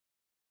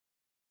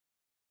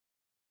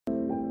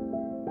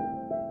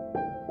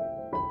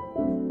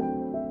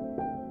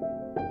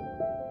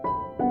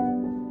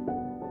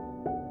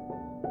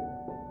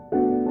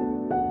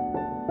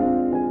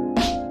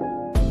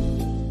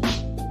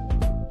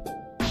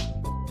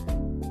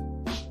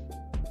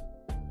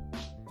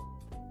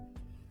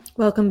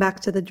Welcome back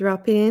to the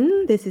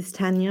drop-in. This is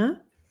Tanya.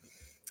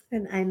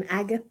 And I'm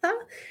Agatha,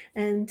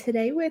 and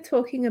today we're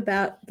talking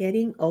about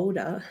getting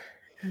older.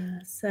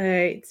 So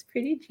it's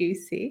pretty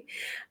juicy.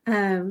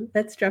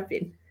 Let's drop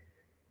in.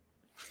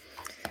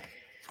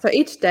 So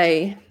each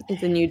day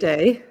is a new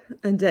day,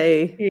 a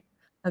day Yeah.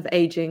 of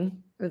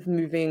aging, of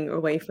moving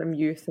away from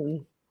youth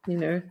and,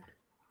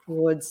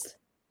 towards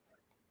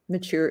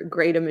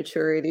greater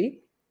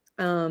maturity.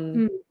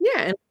 Mm,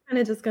 Yeah, and I'm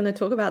kind of just going to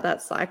talk about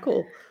that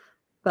cycle,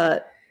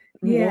 but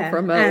more yeah.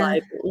 from a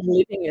like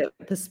living it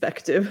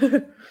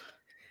perspective.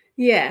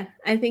 Yeah.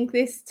 I think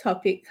this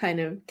topic kind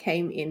of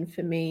came in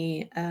for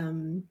me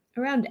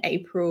around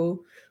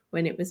April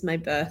when it was my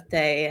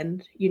birthday.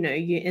 And, you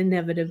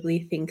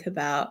inevitably think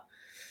about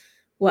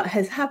what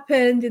has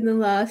happened in the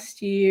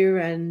last year.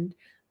 And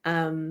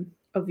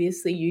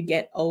obviously, you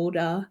get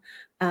older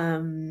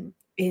in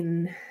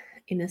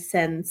a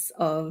sense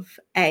of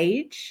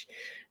age.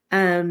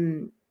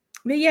 But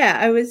yeah,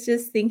 I was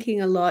just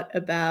thinking a lot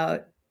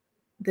about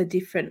the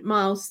different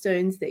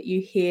milestones that you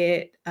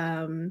hit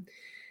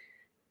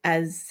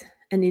as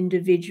an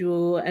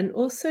individual, and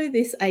also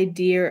this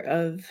idea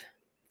of,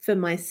 for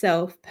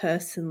myself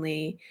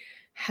personally,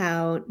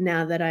 how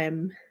now that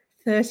I'm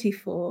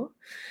 34,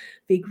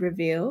 big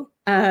reveal,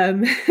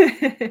 I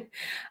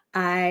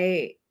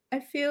I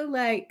feel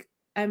like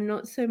I'm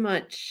not so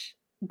much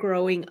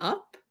growing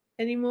up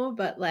anymore,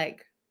 but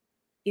like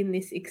in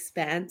this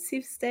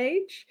expansive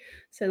stage.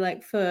 So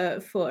like for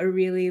a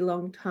really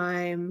long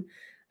time,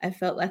 I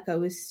felt like I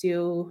was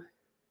still,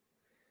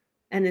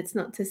 and it's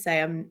not to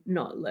say I'm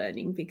not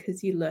learning,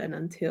 because you learn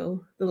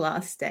until the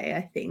last day,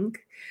 I think.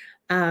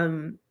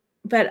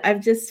 But I've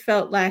just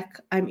felt like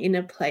I'm in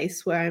a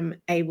place where I'm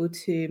able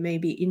to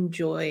maybe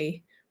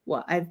enjoy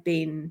what I've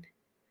been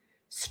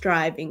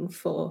striving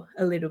for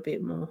a little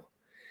bit more.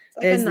 It's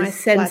like a There's this nice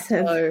sense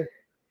of, plateau.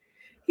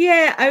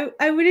 yeah,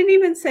 I wouldn't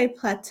even say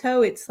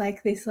plateau. It's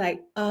like this,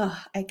 like, oh,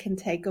 I can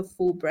take a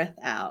full breath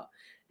out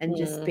and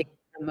just be Mm. in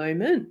the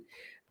moment.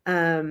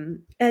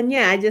 And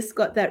yeah, I just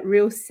got that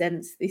real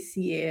sense this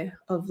year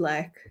of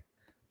like,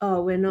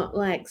 oh, we're not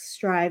like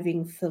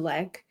striving for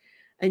like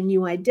a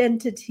new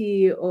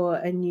identity or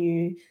a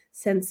new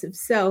sense of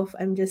self.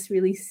 I'm just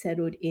really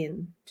settled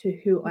in to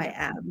who I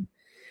Yeah. am.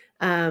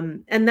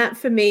 And that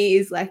for me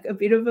is like a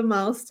bit of a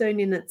milestone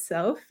in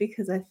itself,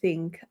 because I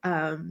think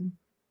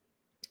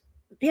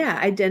yeah,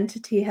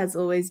 identity has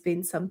always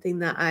been something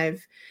that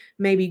I've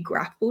maybe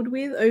grappled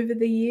with over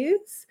the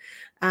years,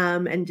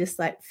 and just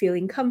like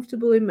feeling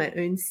comfortable in my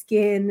own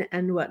skin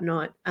and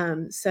whatnot.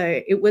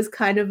 So it was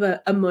kind of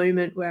a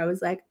moment where I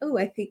was like, oh,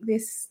 I think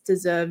this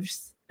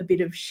deserves a bit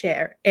of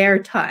share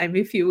airtime,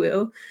 if you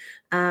will.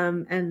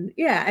 And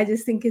yeah, I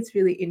just think it's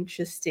really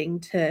interesting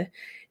to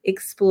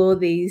explore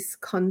these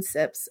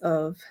concepts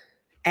of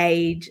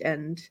age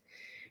and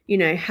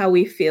how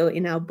we feel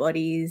in our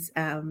bodies,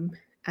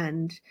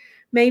 and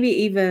maybe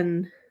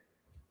even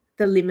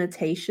the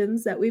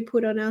limitations that we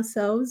put on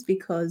ourselves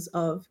because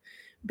of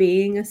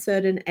being a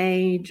certain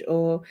age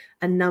or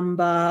a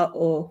number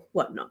or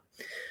whatnot.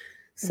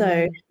 So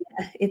Mm.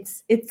 yeah,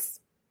 it's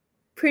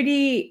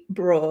pretty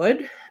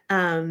broad.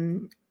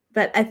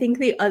 But I think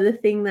the other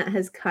thing that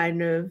has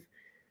kind of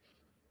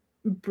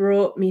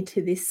brought me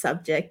to this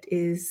subject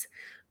is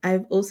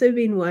I've also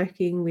been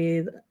working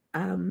with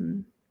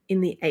in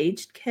the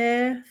aged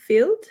care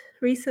field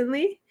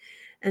recently.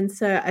 And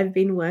so I've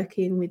been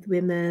working with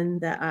women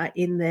that are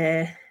in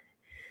their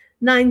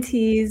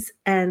 90s,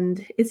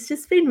 and it's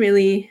just been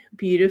really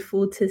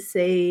beautiful to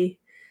see,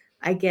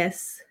 I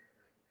guess,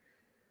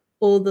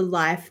 all the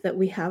life that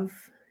we have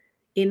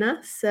in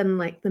us and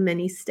like the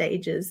many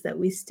stages that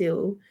we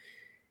still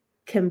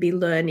can be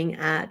learning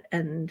at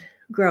and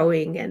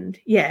growing. And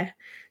yeah,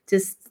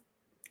 just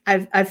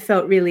I've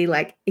felt really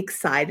like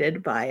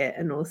excited by it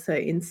and also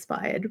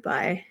inspired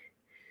by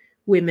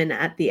women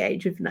at the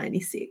age of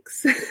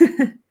 96.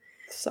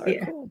 So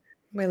Yeah. cool.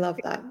 We love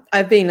that.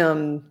 I've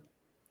been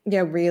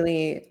yeah,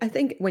 really, I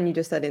think when you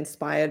just said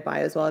inspired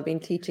by as well, I've been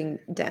teaching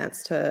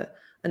dance to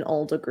an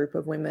older group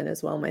of women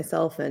as well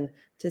myself, and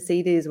to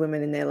see these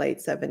women in their late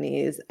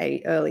 70s,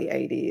 early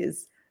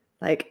 80s,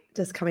 like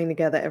just coming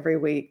together every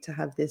week to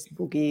have this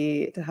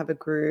boogie, to have a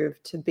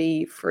groove, to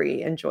be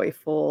free and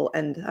joyful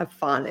and have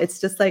fun. It's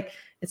just like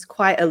it's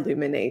quite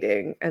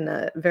illuminating and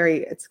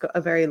it's got a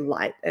very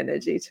light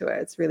energy to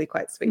it. It's really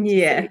quite sweet to see.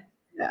 Yeah.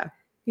 Yeah. It's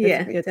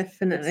Yeah, it's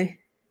definitely.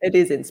 it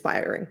is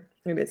inspiring.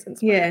 It is Yeah.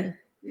 inspiring.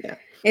 Yeah.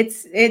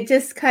 It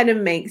just kind of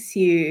makes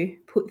you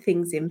put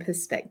things in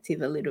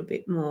perspective a little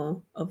bit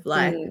more of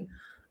like, Mm.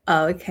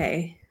 oh,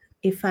 okay,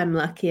 if I'm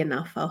lucky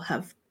enough, I'll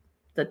have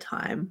the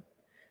time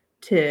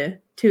to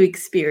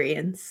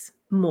experience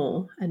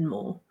more and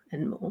more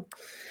and more.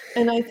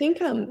 And I think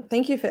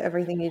thank you for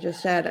everything you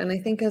just shared. And I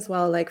think as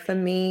well, like for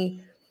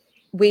me,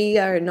 we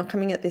are not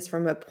coming at this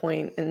from a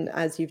point, and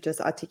as you've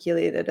just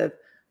articulated, of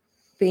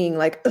being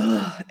like,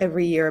 ugh,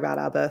 every year about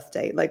our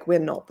birthday. Like we're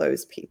not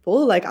those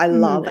people. Like I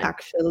love No.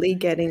 actually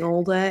getting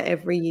older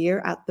every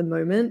year at the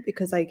moment,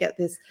 because I get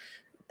this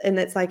and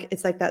it's like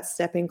that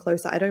stepping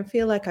closer. I don't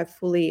feel like I'm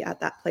fully at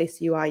that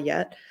place you are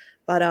yet,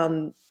 but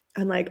I'm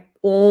like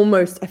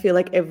almost, I feel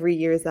like every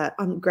year is that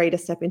greater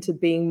step into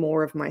being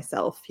more of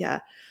myself. Yeah.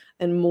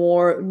 And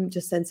more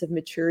just sense of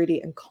maturity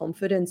and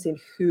confidence in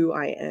who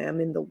I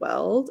am in the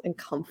world and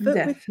comfort with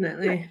that,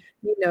 Definitely.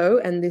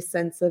 and this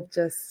sense of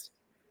just,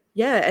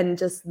 yeah, and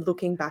just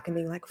looking back and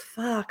being like,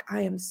 fuck,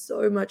 I am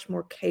so much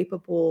more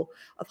capable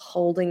of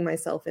holding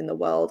myself in the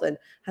world and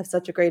have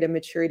such a greater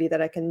maturity that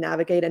I can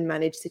navigate and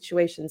manage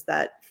situations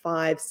that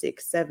 5,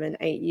 6, 7,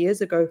 8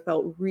 years ago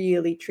felt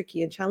really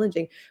tricky and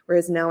challenging.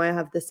 Whereas now I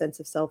have the sense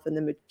of self and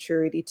the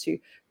maturity to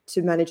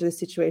manage those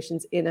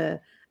situations in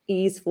a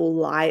easeful,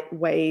 light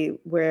way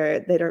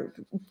where they don't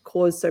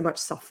cause so much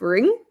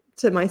suffering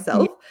to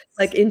myself, Yes.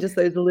 like in just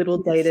those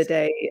little Yes.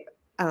 day-to-day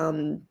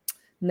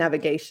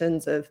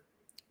navigations of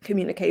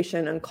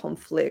communication and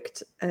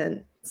conflict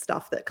and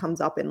stuff that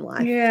comes up in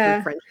life through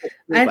Yeah. friendship,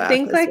 through I work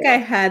think as like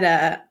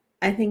well.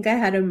 I think I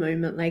had a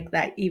moment like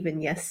that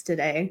even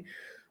yesterday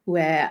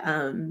where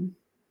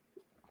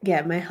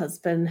yeah, my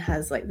husband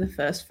has like the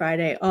first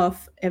Friday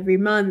off every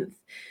month,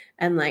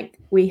 and like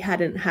we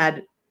hadn't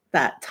had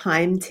that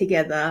time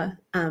together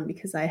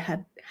because I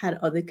had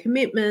other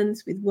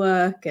commitments with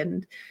work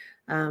and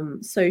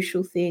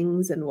social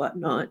things and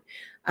whatnot.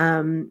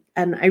 And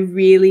I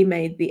really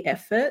made the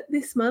effort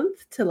this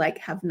month to like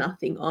have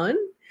nothing on.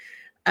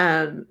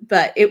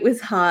 But it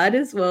was hard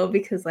as well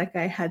because like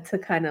I had to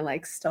kind of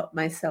like stop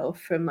myself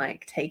from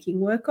like taking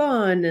work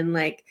on and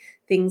like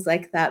things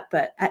like that.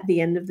 But at the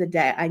end of the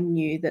day, I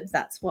knew that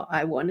that's what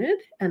I wanted,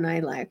 and I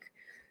like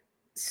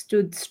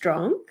stood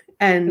strong.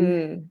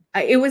 And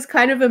it was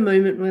kind of a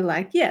moment where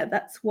like, yeah,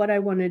 that's what I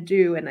want to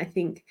do. And I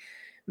think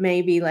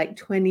maybe like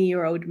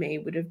 20-year-old me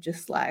would have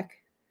just like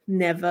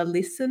never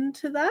listened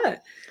to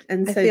that.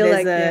 And I so feel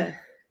like, yeah,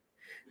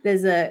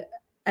 there's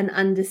an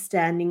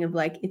understanding of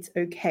like it's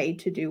okay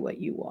to do what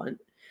you want.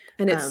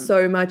 and it's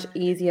so much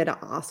easier to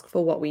ask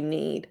for what we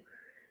need.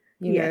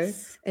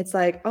 Yes. It's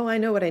like, oh, I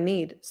know what I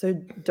need, so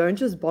don't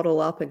just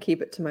bottle up and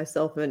keep it to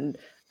myself and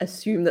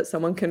assume that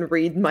someone can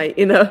read my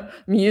inner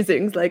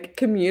musings. Like,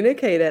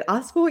 communicate it,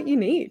 ask for what you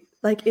need,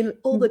 like in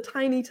all the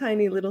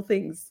tiny little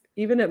things.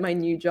 Even at my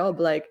new job,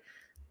 like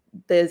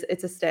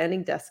it's a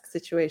standing desk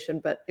situation,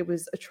 but it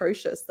was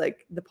atrocious.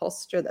 Like the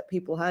posture that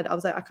people had, I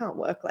was like, I can't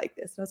work like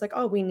this. And I was like,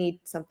 oh, we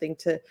need something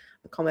to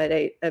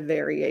accommodate a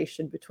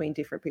variation between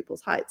different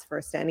people's heights for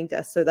a standing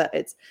desk so that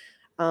it's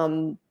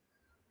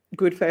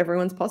good for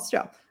everyone's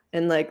posture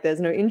and like there's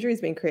no injuries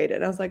being created.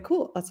 And I was like,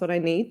 cool, that's what I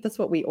need, that's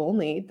what we all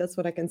need, that's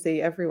what I can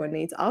see everyone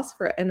needs. Ask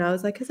for it. And I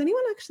was like, has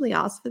anyone actually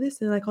asked for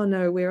this? And they're like, oh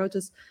no, we're all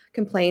just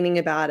complaining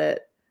about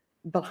it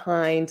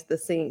behind the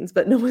scenes,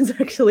 but no one's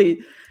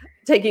actually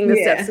taking the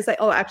steps to say,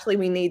 oh, actually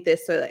we need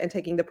this, so and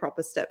taking the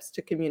proper steps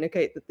to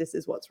communicate that this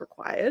is what's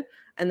required.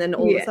 And then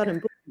all of a sudden,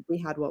 boom, we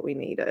had what we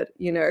needed,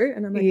 and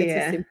I'm like, it's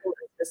as simple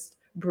as just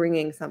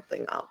bringing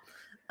something up.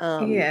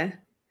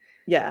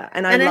 Yeah,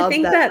 and I love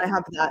think that I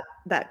have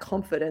that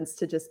confidence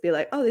to just be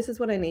like, oh, this is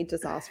what I need,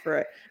 just ask for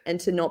it, and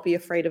to not be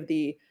afraid of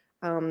the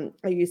I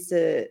used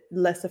to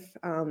less of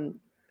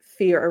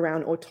fear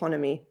around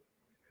autonomy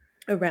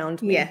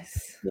around me.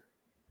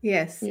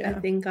 Yes. I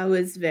think I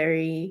was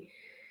very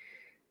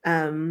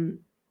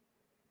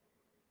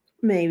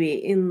maybe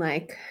in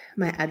like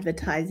my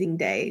advertising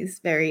days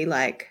very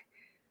like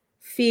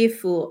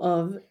fearful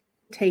of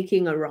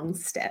taking a wrong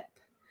step.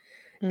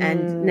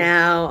 And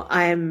now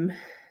I'm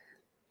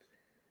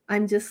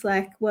just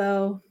like,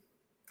 well,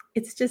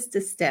 it's just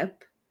a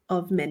step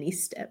of many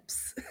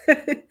steps.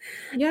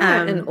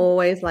 And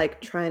always like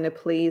trying to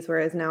please,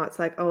 whereas now it's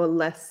like, oh,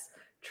 less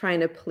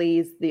trying to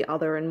please the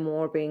other and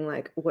more being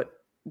like,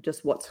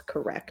 what's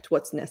correct,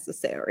 what's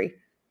necessary,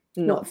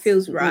 what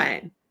feels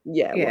right.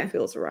 What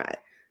feels right,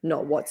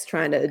 not what's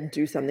trying to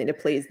do something to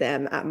please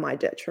them at my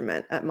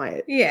detriment, at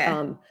my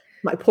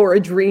my poor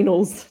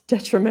adrenals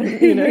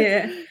detriment,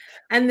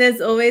 And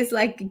there's always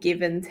like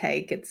give and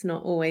take. It's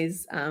not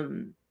always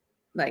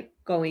like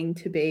going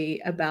to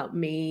be about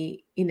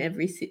me in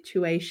every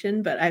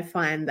situation, but I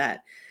find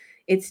that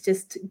it's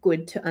just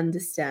good to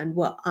understand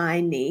what I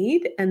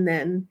need, and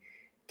then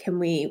can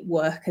we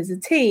work as a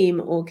team,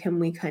 or can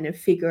we kind of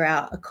figure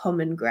out a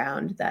common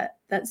ground that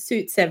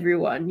suits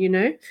everyone,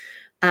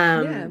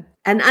 and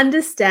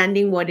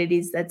understanding what it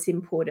is that's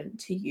important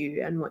to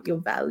you and what your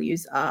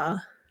values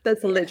are.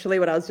 That's literally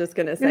what I was just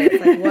going to say.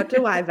 It's like, what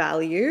do I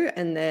value?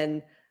 And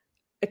then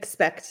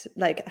expect,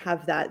 like,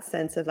 have that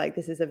sense of like,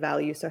 this is a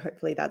value, so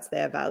hopefully that's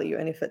their value.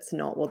 And if it's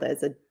not, well,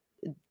 there's a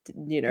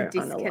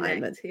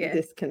unalignment,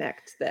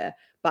 disconnect there.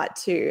 But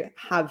to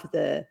have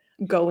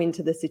go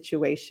into the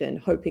situation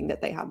hoping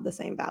that they have the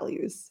same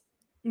values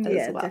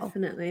as well.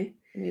 Definitely.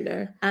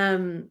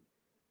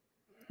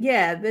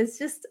 There's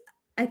just,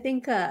 I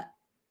think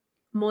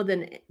more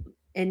than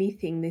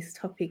anything, this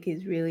topic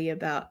is really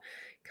about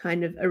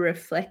kind of a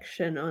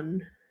reflection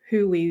on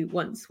who we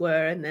once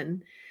were, and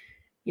then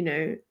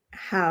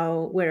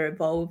how we're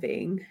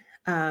evolving.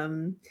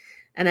 And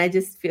I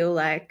just feel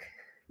like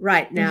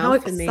right now,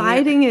 and how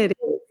exciting it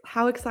is,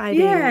 how exciting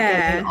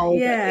getting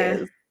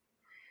older is.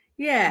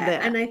 Yeah.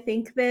 there. And I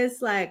think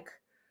there's like,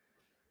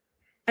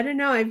 I don't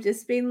know, I've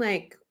just been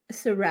like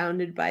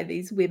surrounded by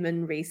these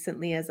women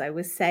recently, as I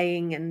was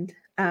saying, and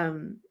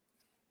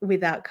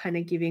without kind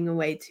of giving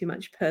away too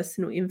much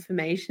personal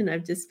information,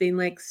 I've just been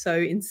like so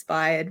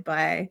inspired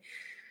by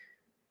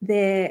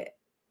their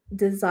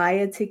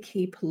desire to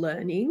keep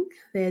learning,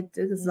 their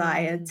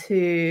desire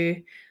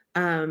to,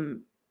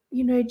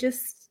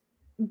 just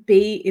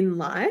be in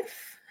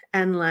life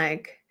and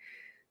like,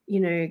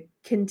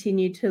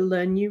 continue to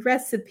learn new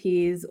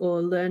recipes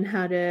or learn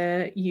how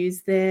to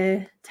use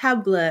their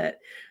tablet,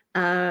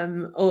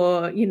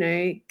 or,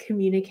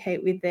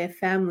 communicate with their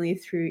family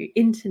through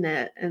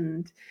internet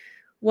and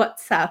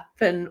WhatsApp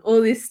and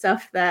all this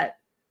stuff that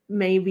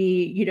maybe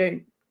you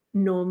don't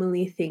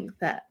normally think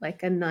that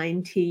like a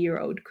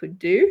 90-year-old could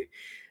do.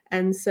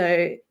 And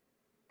so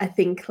I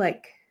think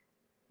like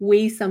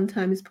we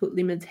sometimes put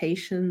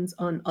limitations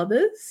on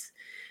others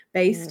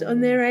based on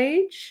their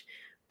age,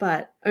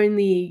 but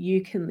only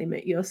you can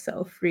limit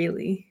yourself,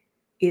 really,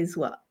 is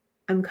what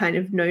I'm kind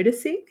of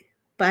noticing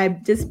by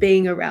just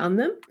being around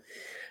them.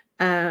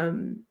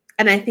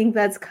 And I think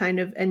that's kind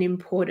of an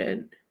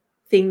important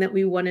thing that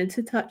we wanted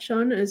to touch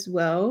on as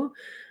well,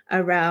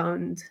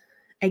 around,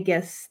 I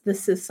guess, the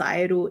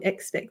societal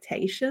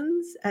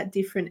expectations at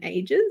different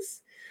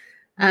ages.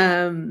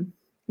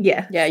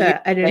 Yeah, So you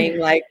I don't saying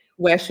know. like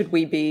where should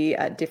we be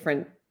at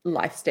different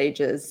life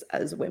stages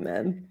as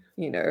women?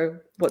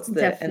 What's and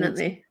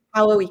Definitely.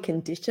 how are we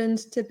conditioned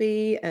to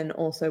be, and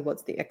also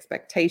what's the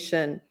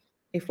expectation?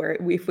 If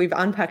we've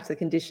unpacked the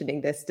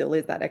conditioning, there still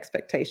is that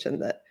expectation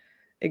that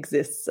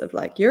exists of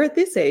like, you're at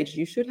this age,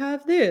 you should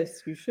have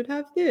this, you should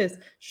have this.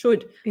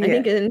 Should. I Yeah.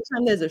 think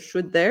anytime there's a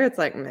should there, it's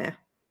like meh,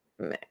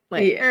 meh,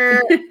 like Yeah.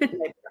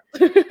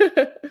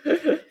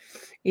 meh.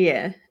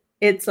 Yeah.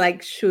 It's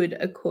like should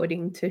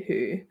according to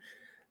who.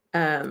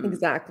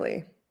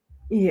 Exactly.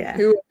 Yeah.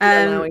 Who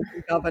are we allowing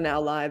to govern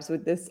our lives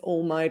with this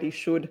almighty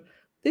should?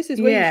 This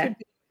is where you Yeah. should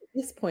be at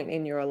this point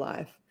in your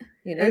life.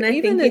 And I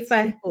Even think as if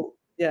I simple,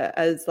 yeah,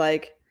 as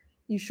like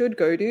you should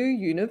go to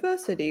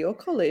university or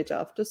college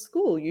after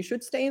school. You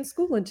should stay in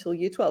school until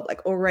year 12.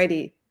 Like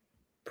already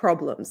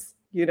problems,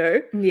 yeah,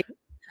 I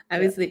Yeah.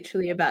 was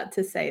literally about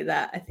to say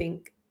that. I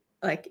think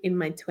like in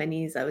my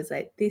 20s, I was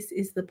like, this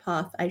is the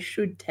path I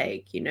should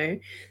take,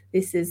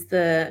 this is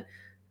the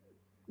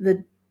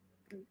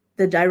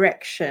the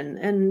direction.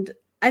 And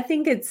I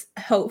think it's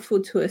helpful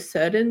to a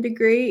certain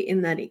degree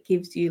in that it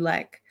gives you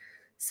like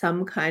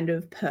some kind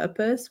of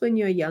purpose when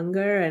you're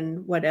younger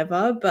and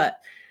whatever, but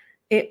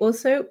it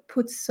also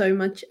puts so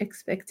much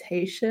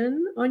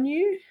expectation on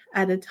you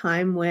at a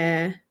time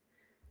where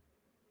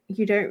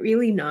you don't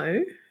really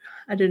know.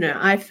 I don't know. Yeah.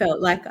 I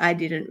felt like I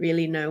didn't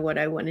really know what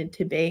I wanted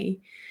to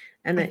be.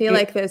 And I feel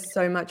like it there's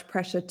so much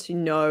pressure to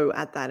know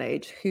at that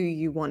age who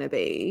you want to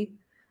be.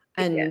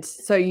 yeah, And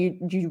so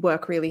you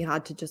work really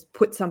hard to just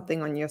put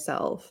something on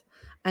yourself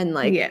and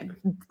like yeah,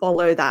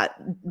 follow that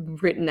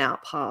written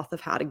out path of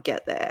how to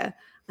get there.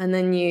 And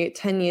then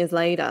 10 years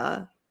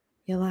later,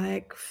 you're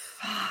like,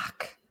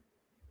 fuck.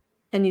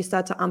 And you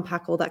start to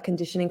unpack all that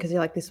conditioning because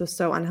you're like, this was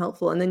so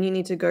unhelpful. And then you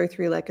need to go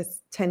through like a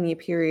 10-year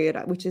period,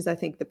 which is, I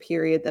think, the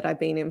period that I've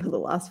been in for the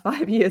last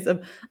 5 years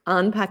of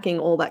unpacking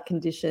all that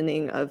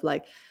conditioning of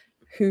like,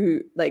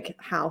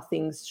 how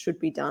things should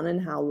be done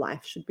and how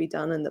life should be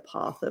done and the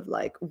path of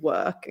like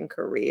work and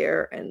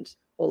career and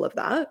all of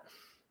that.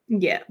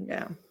 yeah,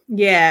 Yeah.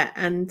 yeah.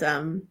 And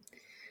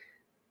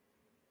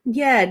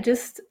yeah,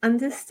 just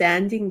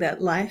understanding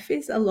that life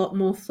is a lot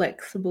more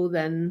flexible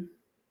than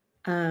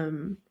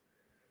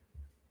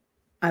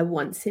I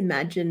once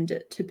imagined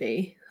it to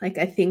be. Like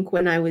I think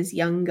when I was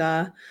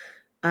younger,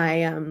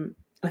 I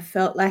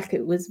felt like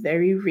it was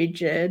very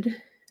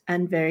rigid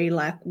and very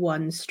like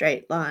one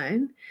straight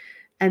line.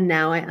 And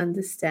now I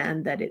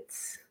understand that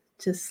it's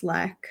just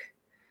like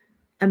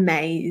a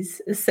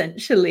maze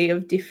essentially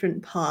of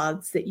different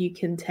paths that you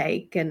can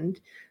take, and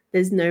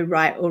there's no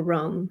right or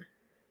wrong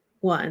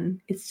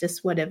one. It's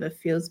just whatever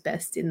feels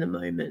best in the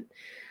moment.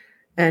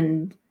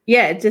 And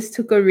yeah, it just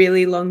took a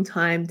really long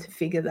time to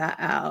figure that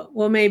out.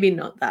 Well, maybe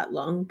not that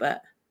long,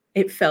 but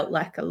it felt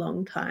like a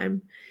long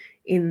time.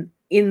 In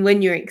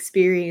when you're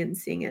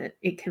experiencing it,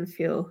 it can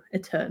feel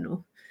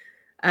eternal.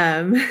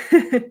 Um,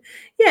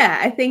 yeah,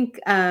 I think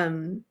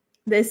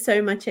there's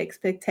so much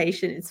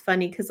expectation. It's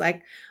funny because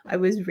like I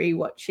was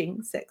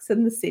rewatching Sex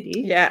and the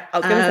City. Yeah. I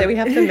was going to say, we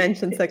have to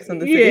mention Sex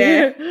and the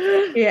Yeah,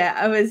 City. yeah,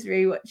 I was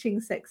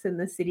rewatching Sex and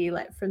the City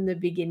like from the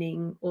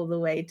beginning all the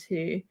way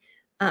to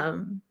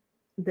um,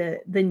 the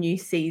new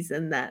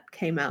season that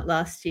came out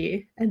last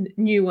year, and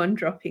new one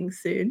dropping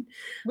soon.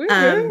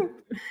 Um,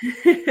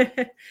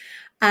 Woohoo.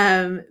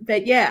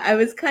 but yeah, I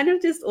was kind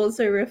of just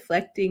also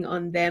reflecting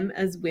on them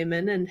as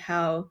women and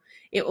how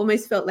it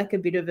almost felt like a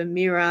bit of a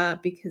mirror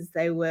because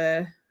they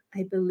were,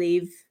 I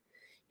believe,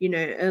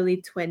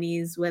 early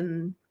 20s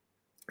when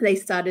they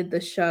started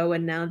the show,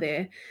 and now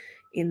they're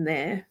in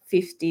their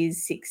 50s,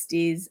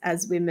 60s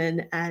as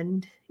women.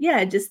 And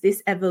yeah, just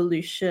this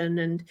evolution.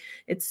 And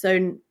it's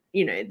so,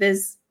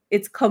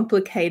 it's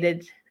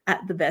complicated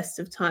at the best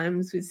of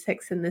times with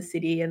Sex and the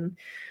City and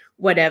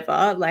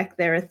whatever. Like,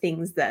 there are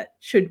things that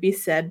should be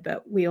said,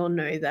 but we all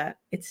know that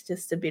it's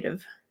just a bit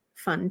of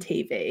fun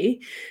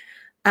TV.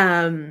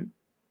 I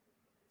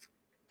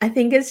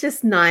think it's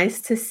just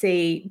nice to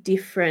see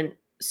different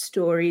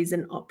stories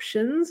and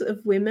options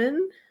of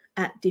women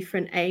at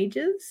different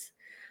ages.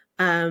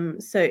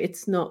 So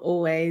it's not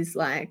always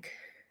like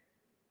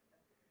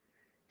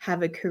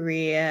have a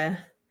career,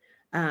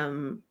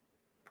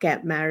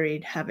 get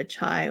married, have a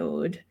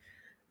child,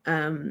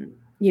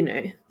 you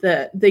know,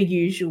 the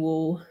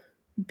usual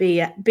be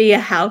a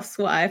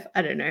housewife.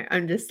 I don't know.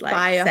 I'm just like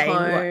buy a saying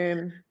what.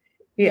 home.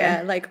 Yeah.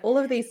 Yeah, like all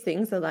of these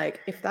things are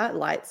like, if that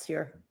lights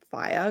your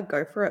fire,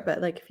 go for it.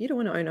 But like, if you don't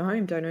want to own a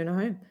home, don't own a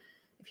home.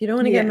 If you don't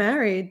want to get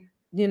married,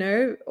 you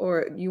know,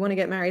 or you want to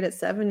get married at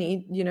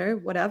 70, you know,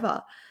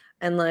 whatever.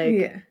 And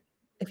like,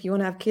 if you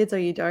want to have kids or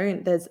you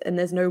don't,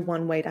 there's no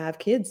one way to have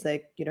kids.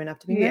 Like, you don't have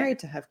to be married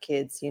to have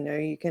kids. You know,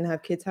 you can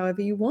have kids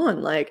however you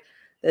want. Like,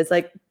 there's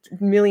like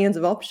millions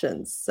of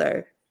options.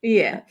 So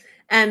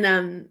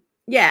and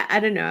yeah, I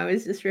don't know. I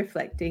was just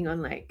reflecting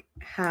on like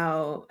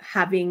how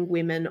having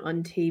women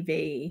on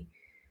TV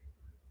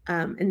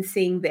and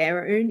seeing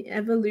their own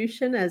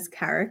evolution as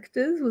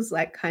characters was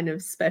like kind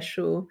of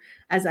special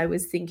as I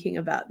was thinking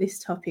about this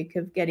topic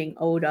of getting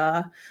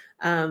older.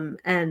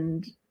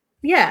 And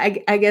yeah,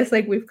 I guess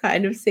like we've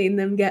kind of seen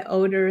them get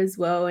older as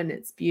well, and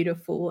it's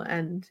beautiful,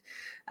 and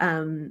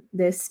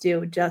they're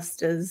still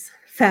just as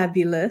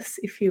fabulous,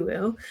 if you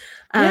will.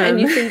 Yeah,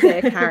 and you see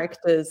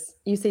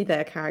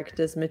their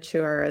characters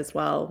mature as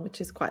well,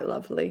 which is quite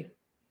lovely.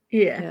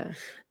 Yeah.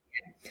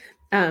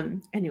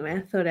 Anyway,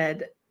 I thought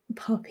I'd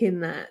pop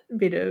in that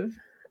bit of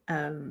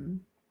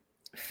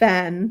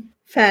fan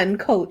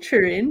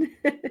culture in.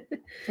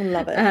 I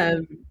love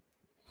it.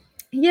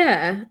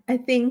 Yeah, I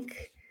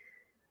think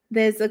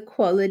there's a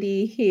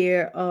quality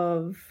here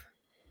of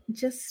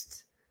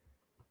just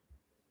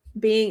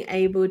being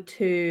able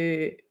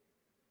to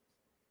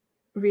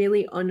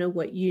really honor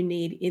what you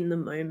need in the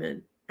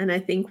moment. And I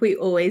think we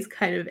always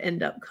kind of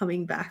end up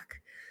coming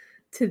back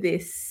to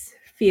this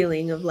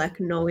feeling of like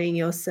knowing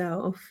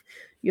yourself.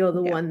 You're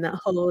the one that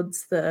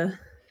holds the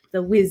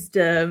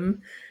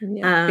wisdom.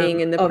 Being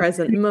in the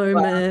present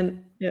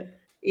moment.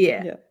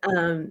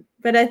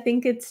 But I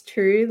think it's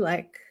true,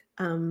 like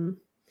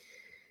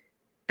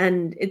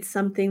and it's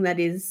something that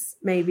is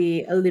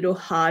maybe a little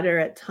harder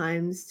at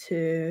times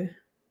to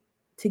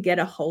get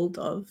a hold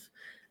of.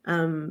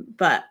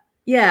 But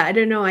yeah, I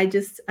don't know.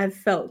 I've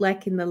felt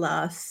like in the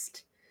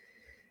last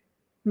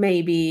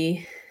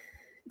maybe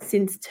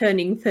since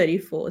turning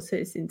 34,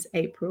 so since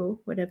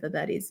April, whatever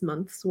that is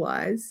months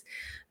wise,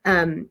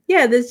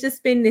 there's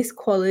just been this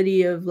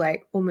quality of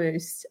like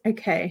almost,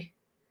 okay,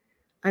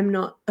 I'm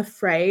not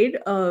afraid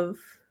of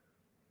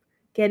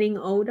getting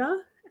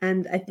older.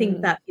 And I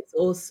think that is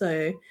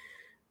also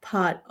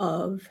part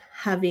of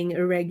having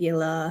a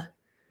regular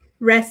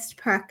rest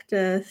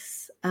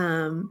practice,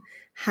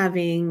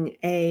 having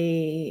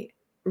a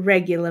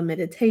regular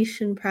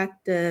meditation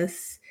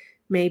practice,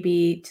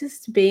 maybe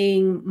just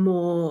being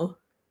more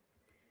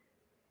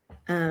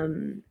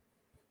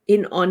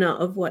in honor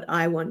of what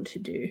I want to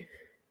do.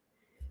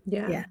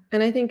 Yeah.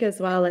 And I think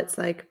as well, it's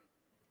like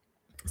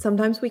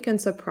sometimes we can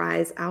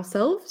surprise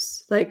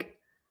ourselves. Like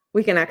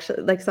we can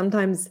actually, like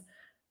sometimes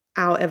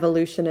our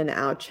evolution and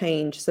our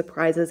change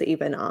surprises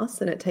even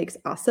us, and it takes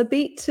us a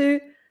beat to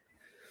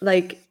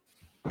like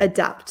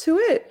adapt to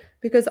it,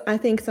 because I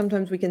think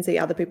sometimes we can see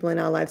other people in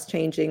our lives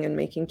changing and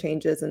making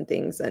changes and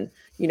things, and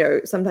you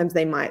know, sometimes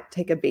they might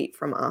take a beat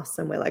from us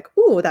and we're like,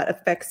 oh, that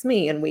affects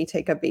me, and we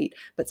take a beat.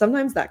 But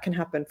sometimes that can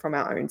happen from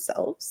our own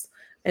selves,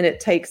 and it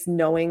takes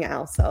knowing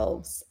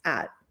ourselves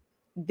at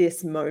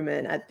this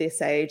moment, at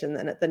this age, and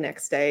then at the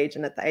next stage,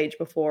 and at the age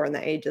before, and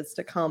the ages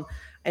to come,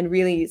 and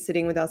really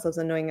sitting with ourselves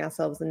and knowing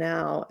ourselves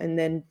now, and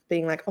then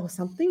being like, oh,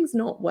 something's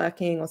not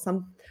working, or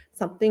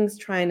something's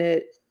trying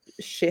to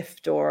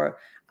shift or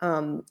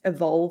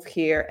evolve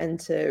here, and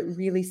to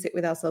really sit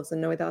with ourselves and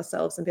know with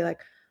ourselves and be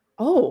like,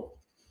 oh,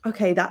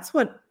 okay, that's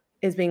what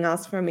is being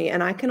asked from me.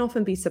 And I can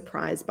often be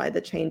surprised by the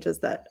changes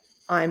that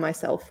I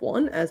myself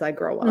want as I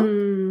grow up.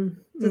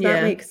 Does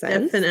that make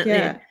sense?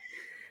 Definitely.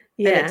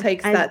 And it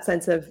takes that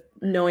sense of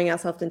knowing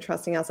ourselves and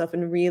trusting ourselves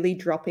and really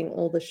dropping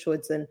all the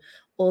shoulds and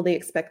all the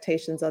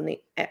expectations on the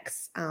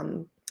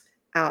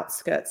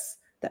outskirts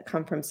that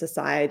come from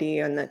society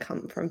and that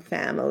come from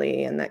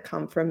family and that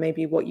come from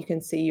maybe what you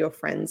can see your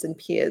friends and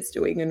peers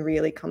doing, and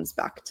really comes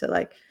back to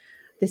like,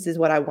 this is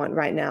what I want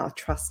right now,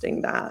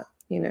 trusting that,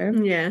 you know?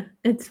 Yeah,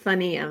 it's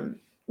funny.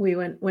 When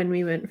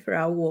we went for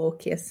our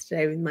walk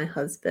yesterday with my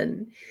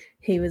husband,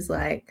 he was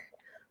like,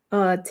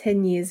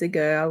 10 years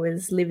ago, I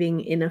was living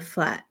in a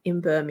flat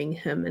in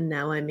Birmingham, and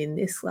now I'm in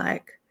this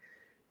like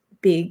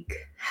big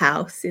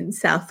house in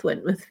South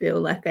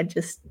Wentworthville. Like I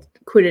just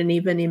couldn't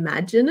even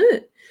imagine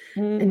it.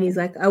 And he's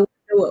like, I wonder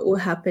what will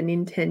happen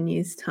in 10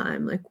 years'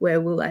 time. Like,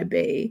 where will I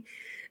be?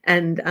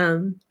 And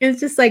it was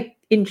just like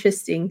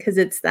interesting, because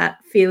it's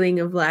that feeling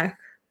of like,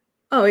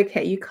 oh,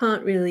 okay, you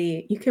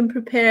can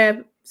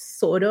prepare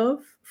sort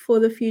of for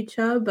the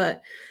future,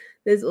 but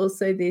there's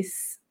also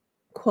this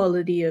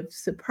quality of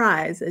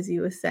surprise, as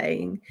you were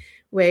saying,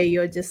 where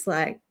you're just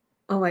like,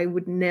 oh, I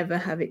would never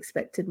have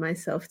expected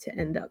myself to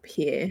end up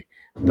here,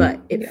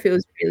 but it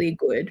feels really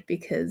good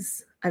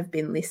because I've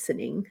been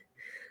listening.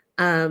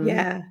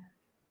 Yeah.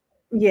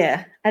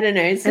 Yeah, I don't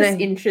know. It's just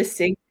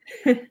interesting.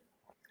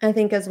 I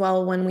think as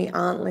well, when we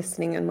aren't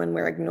listening and when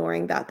we're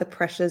ignoring that, the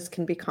pressures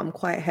can become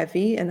quite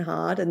heavy and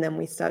hard. And then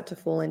we start to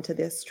fall into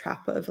this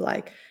trap of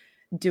like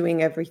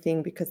doing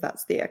everything because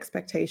that's the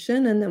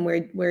expectation. And then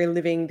we're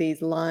living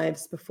these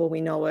lives before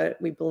we know it.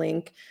 We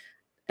blink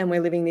and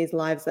we're living these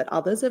lives that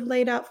others have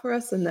laid out for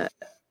us and that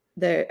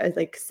they're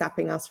like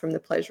sapping us from the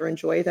pleasure and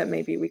joy that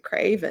maybe we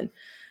crave. And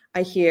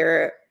I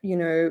hear, you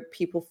know,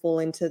 people fall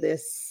into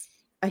this.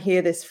 I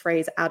hear this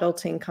phrase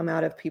adulting come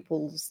out of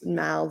people's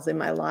mouths in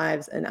my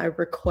lives, and I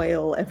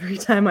recoil every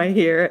time I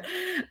hear it.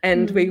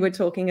 And we were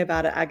talking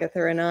about it,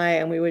 Agatha and I,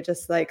 and we were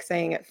just like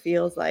saying it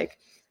feels like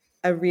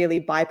a really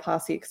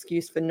bypassy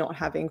excuse for not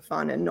having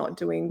fun and not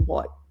doing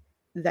what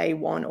they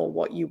want or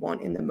what you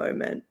want in the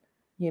moment,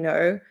 you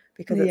know,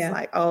 because it's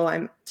like, oh,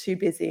 I'm too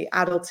busy.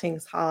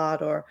 Adulting's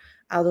hard or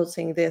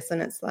adulting this.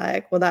 And it's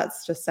like, well,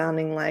 that's just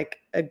sounding like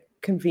a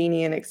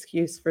convenient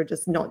excuse for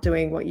just not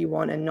doing what you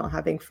want and not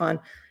having fun.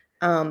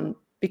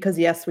 Because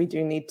yes, we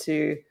do need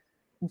to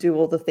do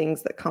all the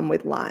things that come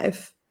with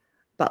life,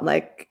 but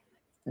like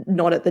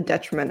not at the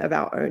detriment of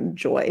our own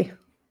joy.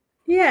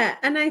 Yeah.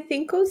 And I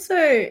think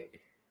also,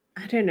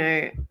 I don't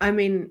know, I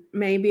mean,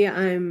 maybe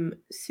I'm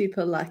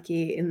super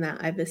lucky in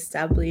that I've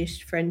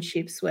established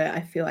friendships where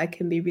I feel I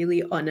can be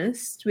really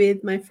honest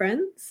with my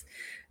friends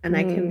and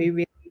I can be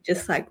really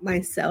just like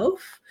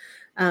myself.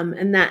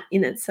 And that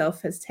in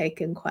itself has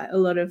taken quite a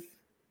lot of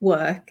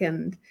work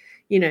and,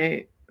 you know,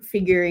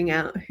 figuring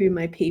out who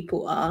my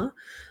people are.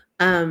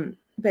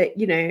 But,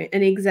 you know,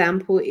 an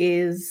example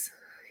is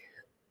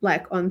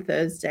like on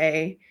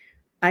Thursday,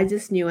 I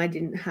just knew I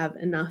didn't have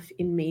enough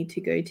in me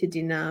to go to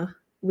dinner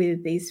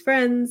with these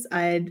friends.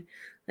 I'd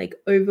like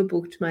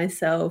overbooked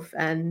myself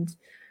and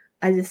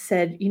I just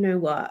said, you know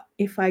what,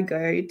 if I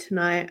go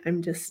tonight,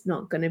 I'm just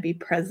not going to be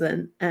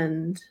present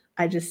and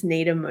I just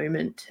need a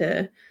moment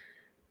to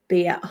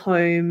be at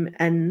home.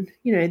 And,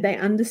 you know, they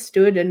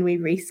understood and we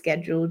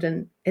rescheduled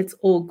and it's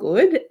all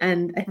good.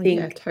 And I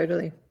think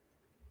totally.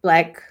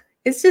 Like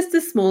it's just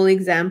a small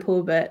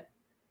example, but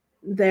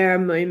there are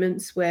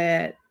moments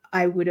where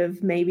I would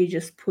have maybe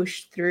just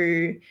pushed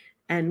through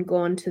and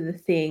gone to the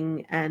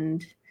thing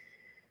and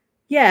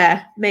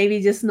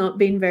maybe just not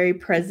been very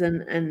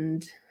present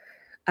and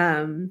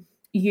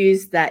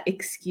used that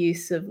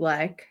excuse of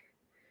like,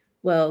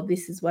 well,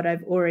 this is what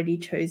I've already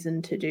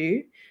chosen to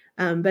do.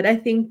 But I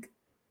think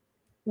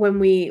when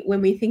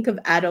we think of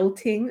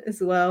adulting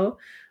as well,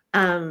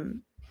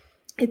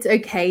 it's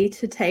okay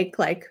to take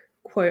like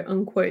quote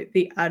unquote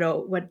the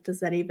adult, what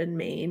does that even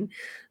mean?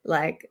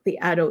 Like the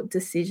adult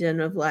decision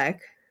of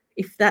like,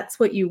 if that's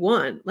what you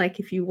want, like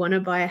if you want to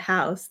buy a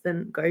house,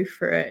 then go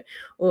for it.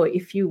 Or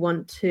if you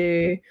want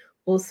to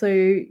also,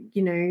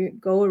 you know,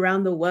 go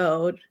around the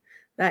world,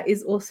 that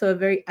is also a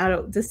very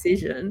adult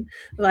decision.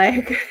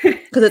 Like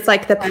because it's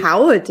like the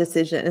power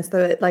decision. And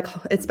so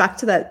it's back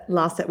to that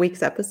last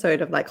week's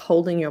episode of like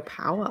holding your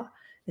power.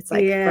 It's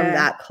like from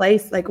that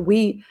place, like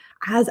we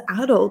as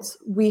adults,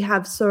 we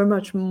have so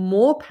much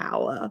more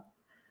power.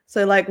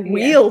 So like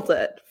wield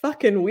it,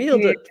 fucking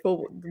wield it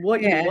for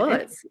what you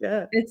want.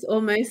 It's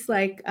almost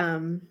like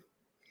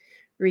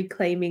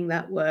reclaiming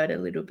that word a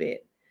little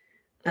bit.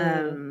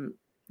 And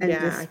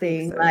just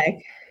being so.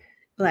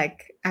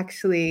 like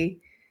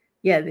actually,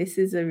 this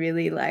is a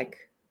really like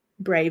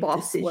brave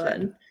boss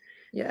decision.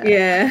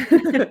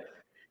 Word.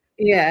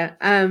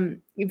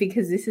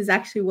 Because this is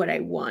actually what I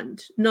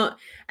want. Not,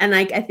 and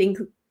like I think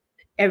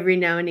every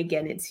now and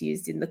again it's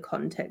used in the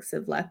context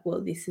of like,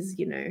 well, this is,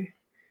 you know,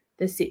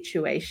 the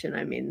situation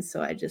I'm in,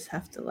 so I just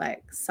have to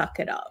like suck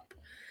it up.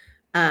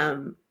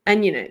 And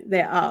you know,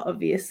 there are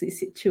obviously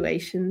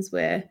situations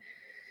where,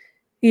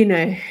 you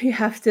know, you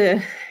have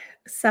to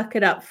suck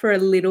it up for a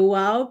little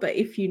while, but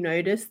if you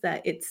notice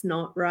that it's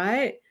not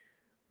right,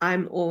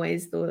 I'm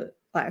always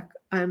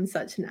I'm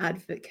such an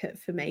advocate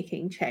for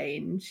making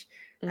change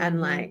and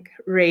like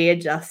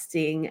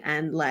readjusting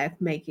and like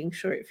making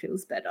sure it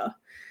feels better,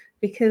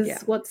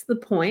 because what's the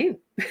point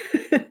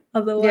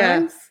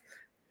otherwise?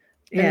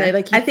 And they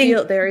like, I think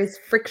feel there is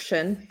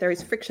friction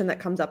that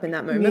comes up in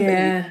that moment,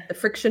 but the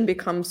friction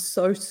becomes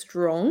so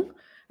strong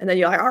and then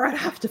you're like, all right, I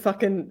have to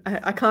fucking,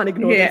 I can't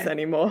ignore this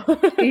anymore.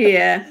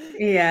 I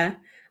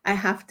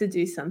have to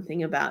do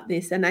something about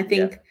this. And I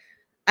think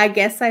I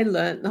guess I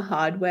learned the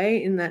hard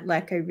way in that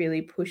like I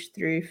really pushed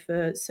through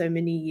for so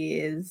many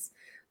years,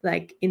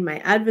 like in my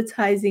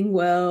advertising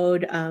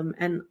world.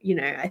 And, you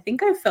know, I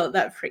think I felt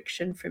that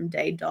friction from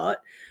day dot,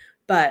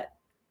 but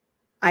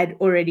I'd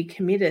already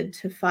committed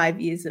to 5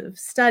 years of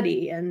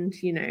study and,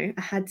 you know,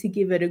 I had to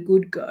give it a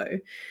good go.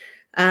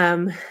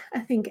 I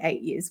think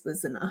 8 years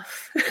was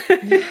enough.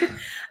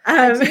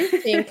 I do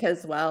think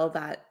as well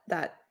that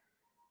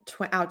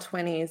our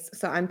 20s,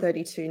 so I'm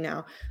 32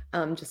 now,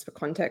 just for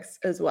context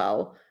as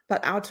well,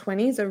 But our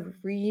 20s are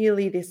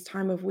really this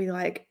time of, we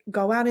like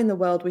go out in the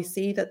world, we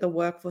see that the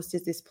workforce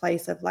is this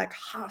place of like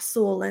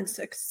hustle and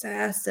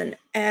success and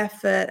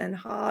effort and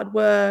hard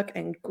work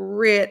and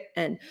grit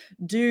and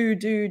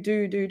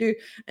do.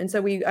 And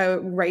so we are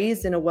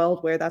raised in a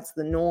world where that's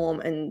the norm,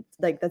 and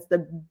like that's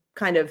the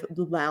kind of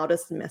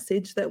loudest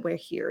message that we're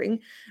hearing.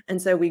 And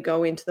so we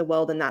go into the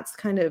world, and that's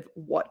kind of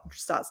what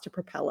starts to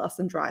propel us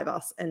and drive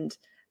us and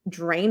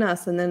drain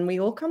us. And then we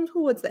all come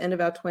towards the end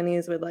of our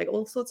 20s with like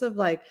all sorts of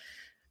like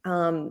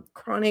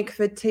chronic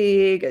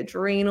fatigue,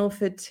 adrenal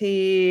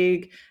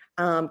fatigue,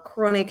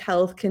 chronic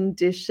health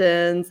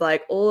conditions,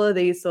 like all of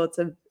these sorts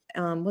of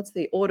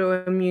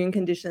autoimmune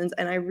conditions.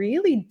 And I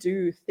really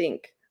do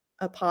think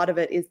a part of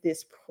it is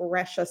this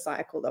pressure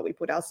cycle that we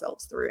put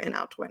ourselves through in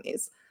our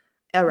 20s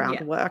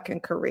around work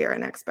and career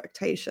and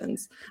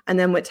expectations. And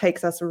then it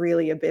takes us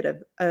really a bit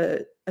of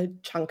a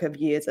chunk of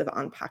years of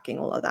unpacking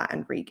all of that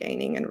and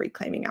regaining and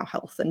reclaiming our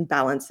health and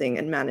balancing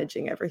and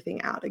managing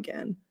everything out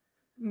again.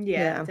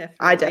 Yeah, definitely.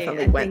 I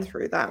definitely went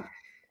through that.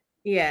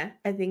 Yeah,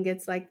 I think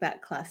it's like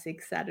that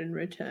classic Saturn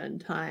return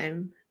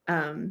time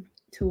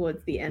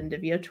towards the end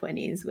of your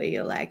 20s where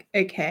you're like,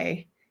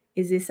 okay,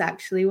 is this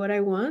actually what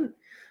I want?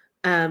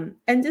 And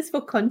just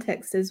for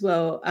context as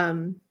well,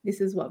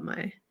 this is what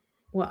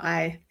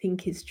I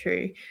think is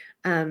true.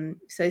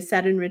 So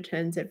Saturn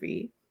returns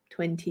every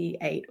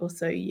 28 or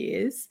so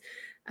years.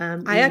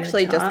 I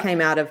actually just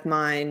came out of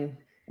mine.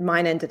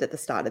 Mine ended at the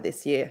start of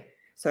this year,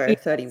 so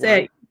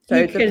 31. So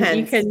it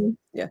depends.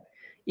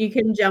 You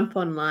can jump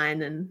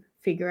online and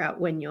figure out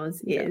when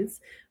yours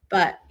is,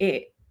 but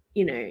it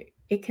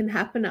can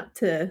happen up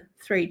to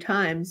 3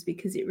 times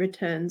because it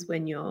returns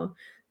when you're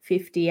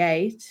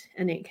 58,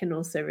 and it can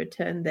also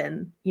return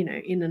then,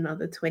 in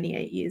another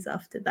 28 years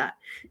after that,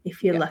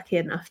 if you're lucky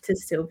enough to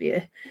still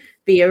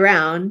be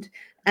around.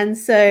 And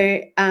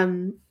so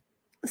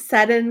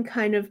Saturn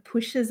kind of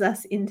pushes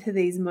us into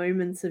these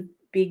moments of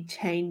big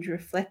change,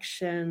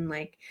 reflection,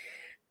 like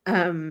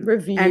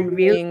reviewing,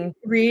 and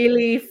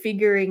really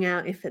figuring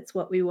out if it's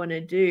what we want to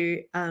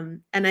do.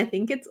 And I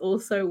think it's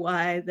also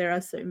why there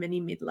are so many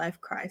midlife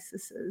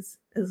crises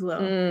as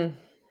well,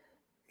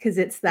 because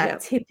it's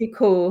that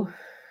typical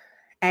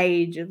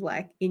age of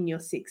like in your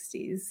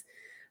 60s.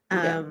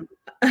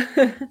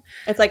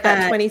 It's like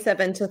that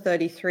 27 to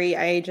 33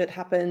 age it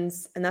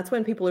happens, and that's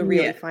when people are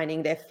really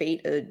finding their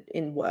feet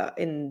in work,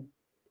 in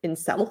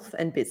self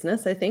and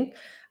business, I think.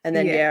 And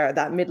then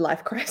that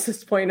midlife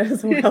crisis point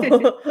as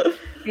well.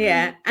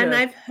 And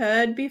I've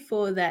heard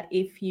before that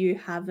if you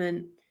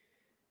haven't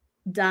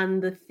done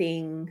the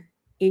thing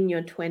in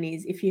your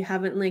 20s, if you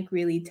haven't like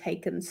really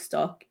taken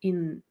stock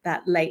in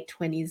that late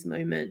 20s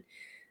moment,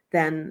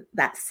 then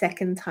that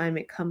second time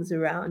it comes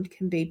around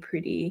can be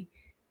pretty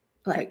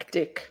like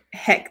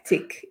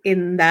hectic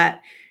in that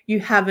you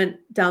haven't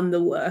done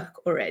the work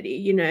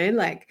already,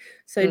 like,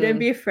 so don't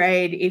be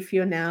afraid if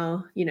you're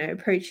now,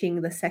 approaching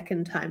the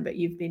second time, but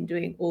you've been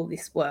doing all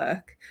this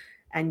work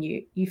and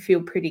you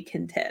feel pretty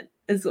content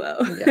as well.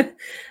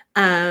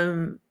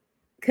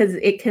 Because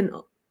it can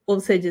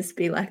also just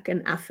be like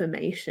an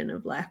affirmation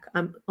of like,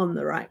 I'm on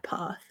the right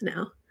path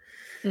now.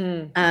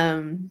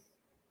 And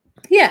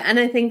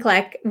I think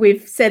like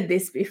we've said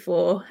this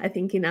before, I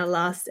think in our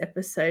last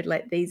episode,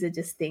 like these are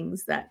just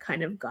things that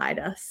kind of guide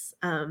us.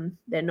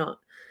 They're not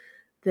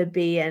the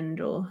be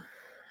end or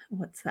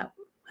what's that?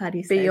 How do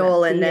you say be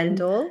all and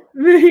end all?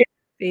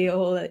 Be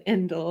all and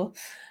end all.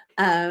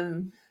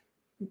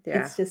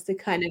 It's just a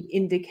kind of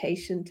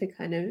indication to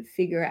kind of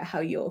figure out how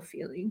you're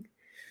feeling.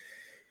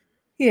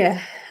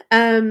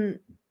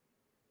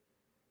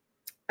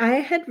 I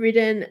had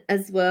written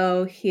as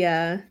well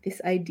here this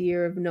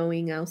idea of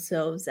knowing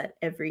ourselves at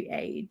every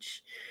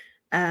age.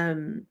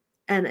 And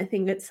I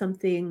think it's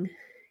something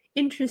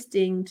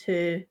interesting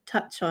to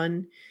touch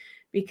on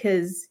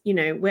because,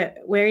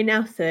 we're in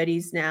our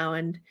 30s now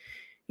and,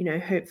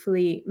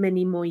 hopefully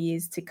many more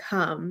years to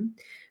come.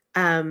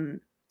 And,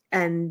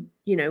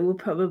 we'll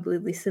probably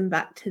listen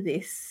back to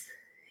this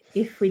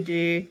if we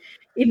do,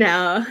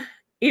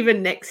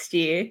 even next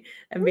year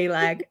and be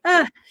like,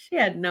 she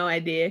had no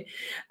idea.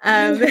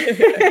 And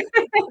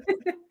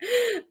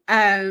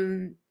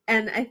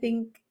I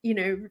think,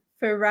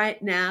 for right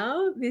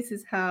now, this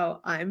is how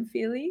I'm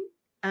feeling.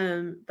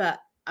 But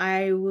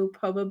I will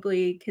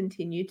probably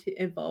continue to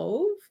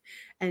evolve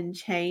and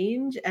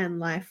change, and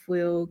life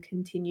will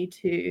continue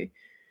to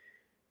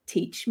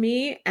teach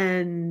me,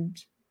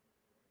 and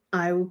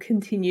I will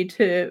continue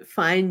to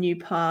find new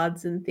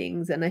paths and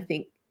things. And I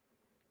think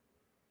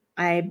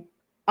I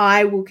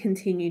will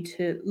continue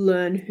to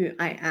learn who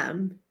I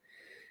am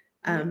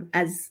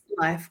as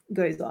life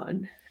goes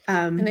on.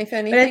 And if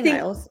anything, I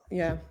also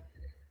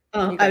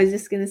I was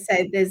just going to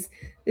say there's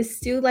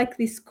still like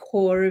this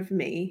core of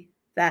me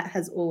that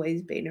has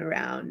always been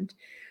around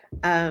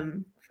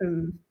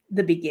from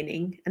the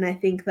beginning, and I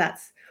think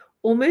that's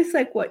almost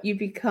like what you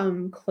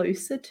become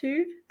closer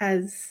to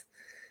as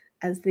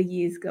the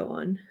years go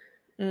on.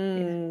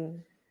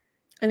 And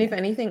if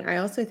anything, I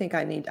also think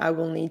I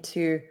will need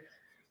to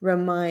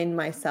remind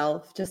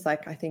myself, just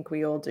like I think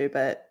we all do,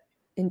 but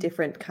in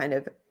different kind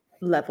of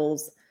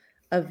levels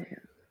of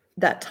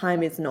that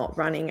time is not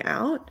running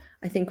out,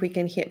 I think we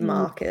can hit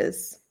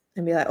markers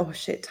and be like, oh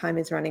shit, time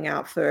is running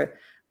out for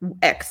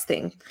X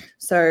thing.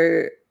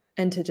 So,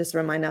 and to just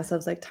remind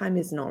ourselves, like, time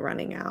is not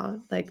running out.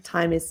 Like,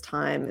 time is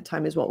time.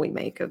 Time is what we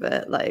make of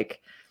it.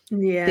 Like,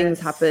 things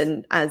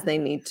happen as they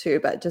need to.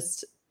 But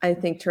just, I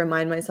think, to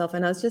remind myself,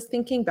 and I was just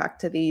thinking back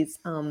to these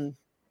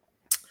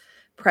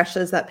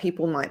pressures that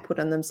people might put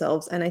on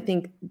themselves. And I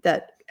think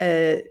that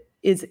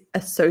is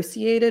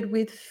associated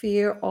with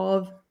fear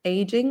of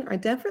aging. I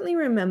definitely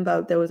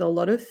remember there was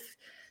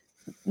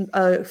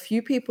a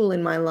few people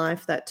in my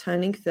life that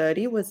turning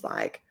 30 was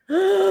like,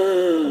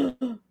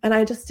 and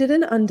I just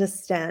didn't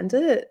understand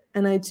it.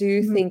 And I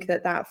do think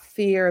that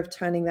fear of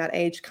turning that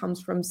age comes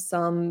from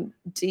some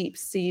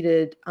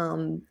deep-seated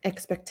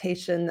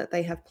expectation that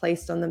they have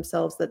placed on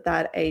themselves,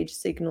 that age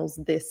signals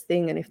this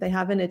thing. And if they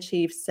haven't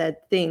achieved said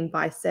thing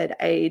by said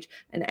age,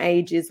 and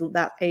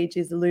that age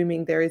is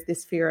looming, there is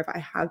this fear of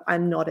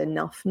I'm not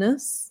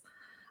enoughness.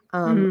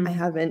 I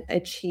haven't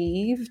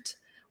achieved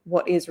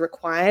what is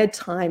required.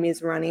 Time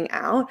is running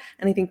out.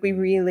 And I think it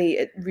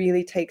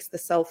really takes the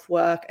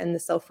self-work and the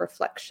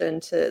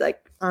self-reflection to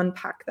like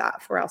unpack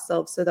that for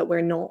ourselves so that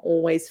we're not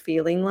always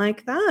feeling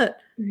like that.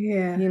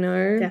 Yeah, you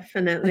know,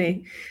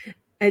 definitely.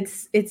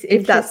 It's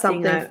if that's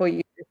something for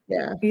you.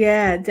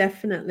 Yeah,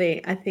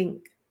 definitely. I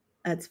think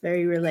that's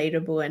very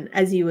relatable. And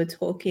as you were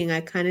talking,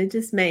 I kind of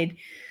just made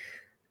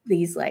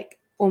these like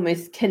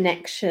almost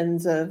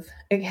connections of,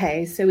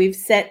 okay, so we've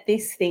set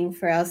this thing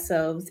for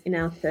ourselves in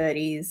our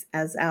 30s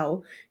as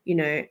our,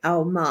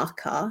 our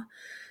marker.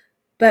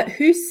 But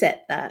who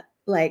set that?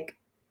 Like,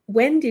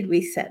 when did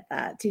we set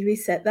that? Did we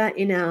set that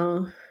in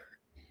our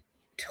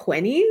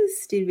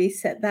 20s? Did we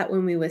set that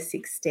when we were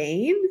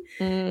 16?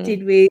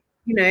 Did we,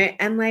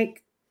 and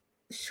like,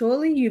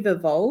 surely you've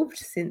evolved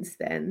since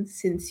then,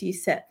 since you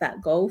set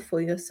that goal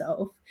for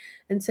yourself.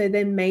 And so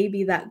then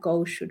maybe that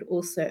goal should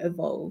also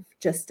evolve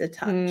just a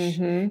touch.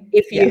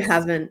 If you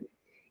haven't,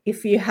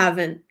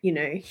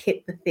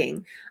 hit the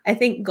thing. I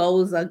think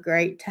goals are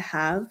great to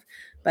have,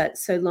 but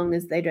so long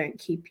as they don't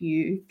keep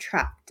you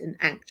trapped and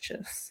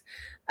anxious.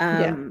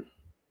 And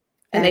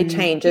they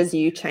change as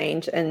you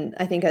change. And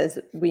I think as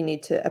we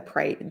need to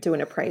do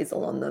an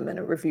appraisal on them and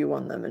a review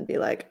on them and be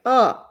like,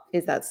 oh,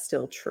 is that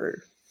still true?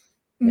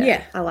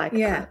 Yeah, I like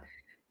that.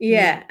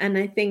 Yeah, and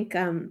I think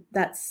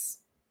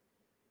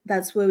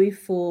that's where we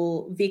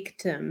fall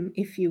victim,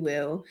 if you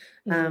will,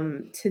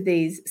 to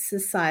these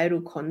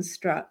societal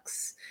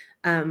constructs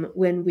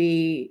when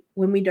we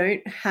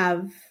don't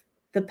have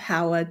the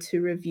power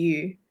to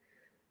review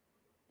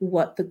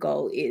what the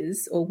goal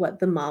is or what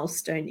the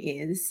milestone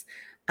is,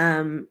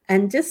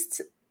 and just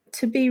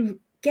to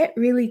get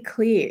really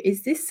clear: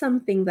 is this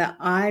something that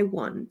I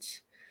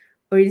want,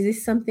 or is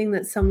this something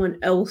that someone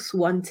else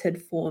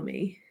wanted for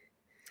me?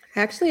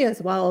 Actually,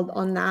 as well,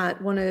 on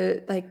that, want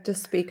to like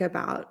just speak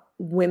about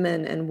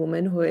women and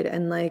womanhood.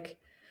 And like,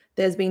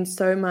 there's been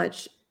so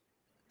much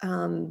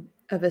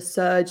of a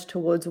surge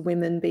towards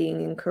women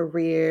being in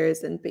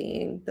careers and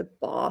being the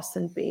boss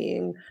and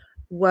being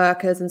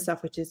workers and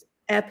stuff, which is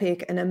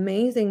epic and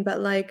amazing.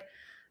 But like,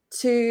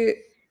 to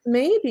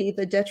maybe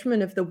the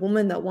detriment of the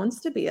woman that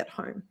wants to be at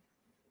home,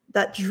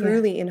 that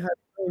truly in her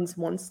bones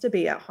wants to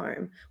be at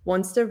home,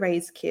 wants to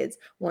raise kids,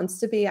 wants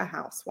to be a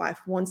housewife,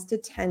 wants to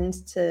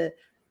tend to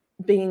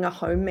being a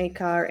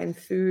homemaker and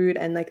food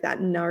and like that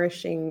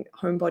nourishing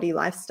homebody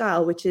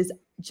lifestyle, which is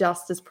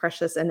just as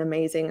precious and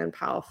amazing and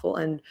powerful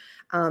and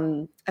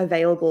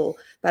available.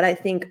 But I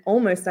think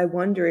I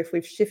wonder if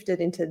we've shifted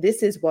into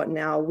this is what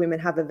now women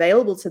have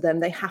available to them.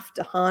 They have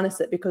to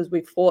harness it because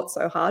we've fought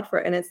so hard for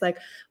it. And it's like,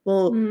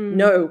 well,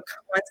 no,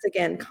 once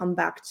again, come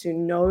back to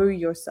know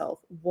yourself.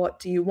 What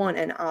do you want?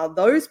 And are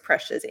those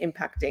pressures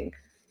impacting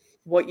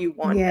what you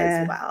want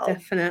as well?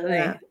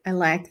 Definitely. I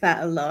like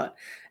that a lot.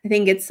 I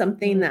think it's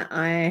something that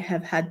I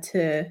have had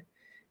to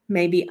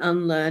maybe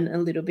unlearn a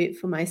little bit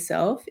for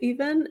myself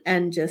even,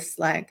 and just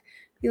like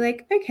be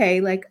like,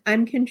 okay, like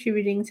I'm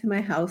contributing to my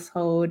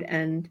household,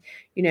 and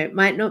it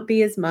might not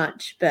be as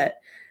much, but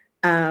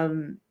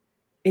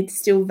it's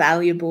still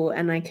valuable,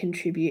 and I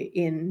contribute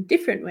in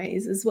different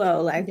ways as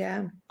well, like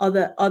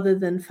other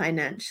than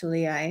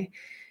financially. I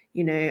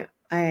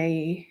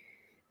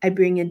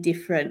bring a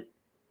different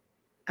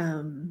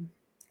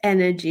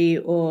energy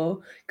or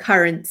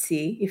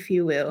currency, if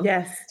you will,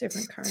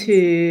 different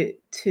currency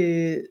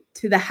to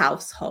the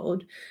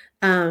household,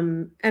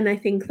 and I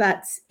think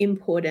that's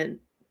important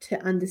to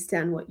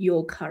understand what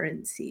your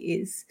currency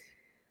is.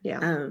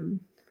 And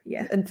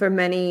for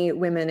many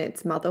women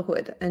it's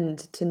motherhood, and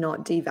to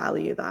not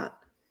devalue that,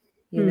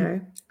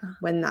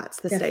 when that's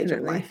the stage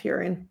of life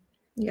you're in.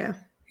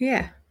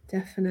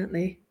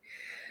 Definitely.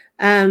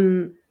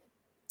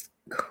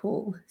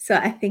 Cool. So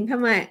I think I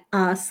might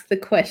ask the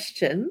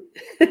question.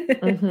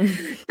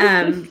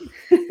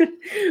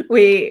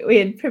 We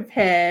had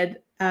prepared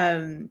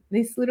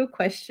this little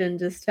question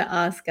just to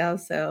ask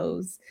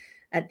ourselves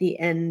at the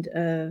end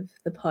of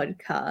the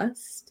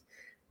podcast.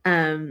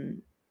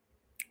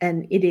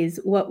 and it is,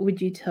 what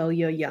would you tell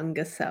your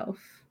younger self?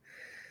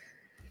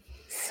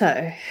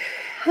 So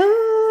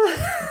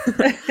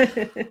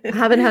I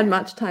haven't had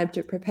much time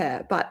to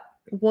prepare, but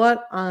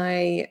what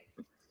I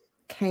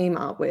came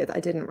up with, I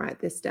didn't write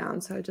this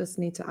down, so I just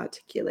need to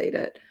articulate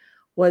it,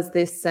 was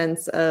this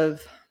sense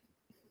of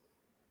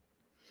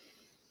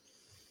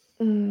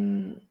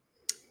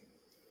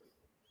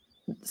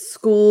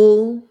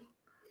school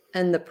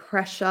and the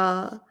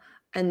pressure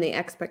and the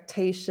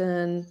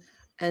expectation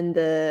and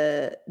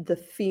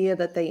the fear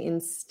that they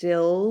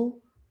instill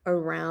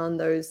around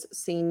those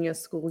senior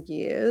school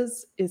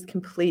years is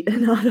complete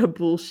and utter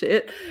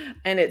bullshit.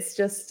 And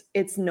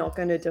it's not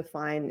going to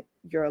define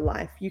your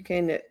life. You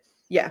can,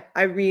 yeah,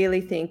 I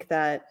really think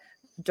that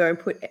don't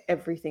put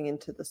everything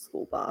into the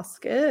school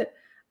basket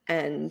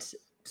and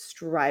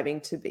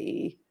striving to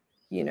be,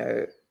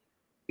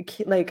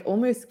 like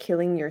almost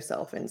killing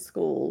yourself in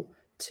school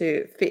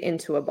to fit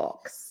into a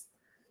box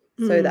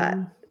so that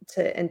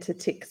to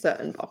tick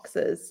certain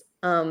boxes,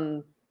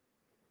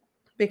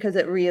 because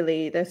it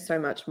really, there's so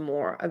much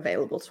more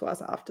available to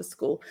us after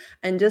school.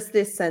 And just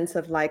this sense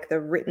of like the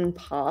written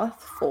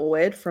path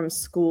forward from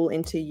school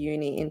into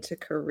uni into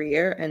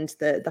career, and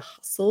the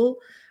hustle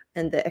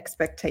and the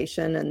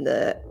expectation and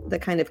the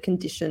kind of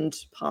conditioned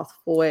path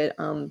forward,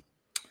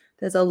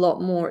 there's a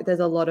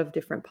lot of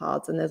different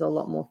paths, and there's a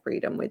lot more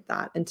freedom with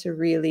that. And to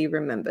really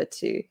remember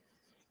to,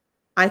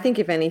 I think,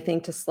 if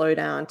anything, to slow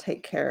down,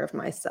 take care of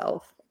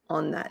myself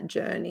on that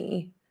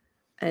journey,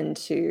 and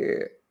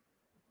to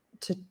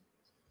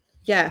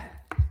yeah,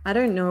 I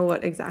don't know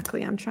what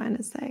exactly I'm trying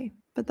to say,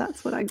 but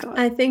that's what I got.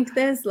 I think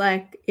there's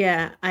like,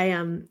 yeah,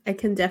 I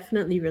can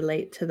definitely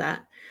relate to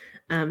that.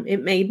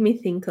 It made me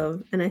think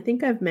of, and I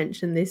think I've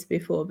mentioned this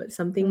before, but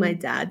something my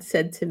dad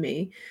said to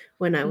me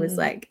when I was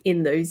like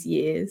in those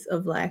years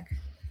of like,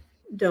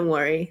 don't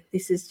worry,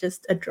 this is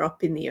just a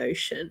drop in the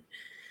ocean.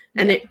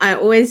 And I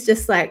always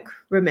just like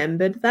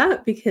remembered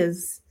that,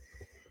 because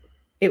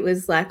it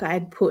was like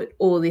I'd put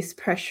all this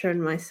pressure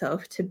on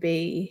myself to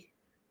be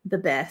the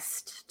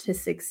best, to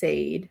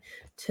succeed,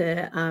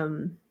 to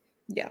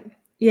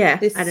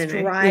this I don't know,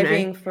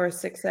 striving for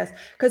success.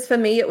 Because for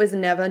me, it was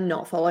never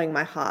not following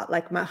my heart.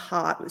 Like my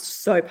heart was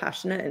so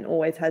passionate and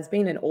always has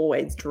been and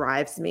always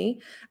drives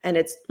me. And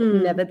it's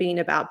never been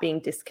about being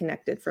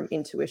disconnected from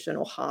intuition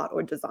or heart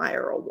or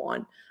desire or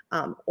want,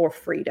 or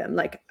freedom.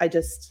 Like I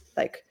just,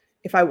 like,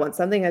 if I want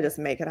something, I just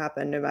make it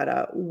happen no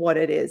matter what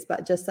it is.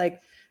 But just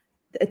like,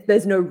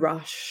 there's no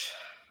rush.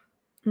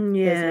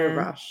 There's no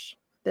rush.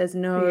 There's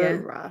no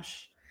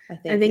rush. I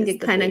think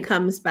it kind of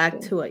comes back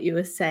to what you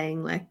were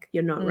saying, like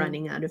you're not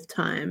running out of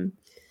time.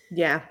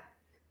 Yeah.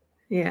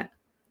 And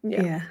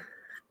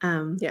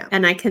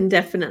I can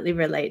definitely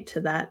relate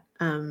to that,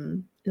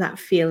 that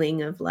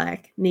feeling of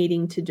like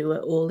needing to do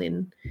it all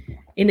in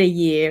a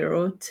year,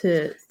 or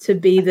to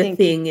be the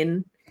thing.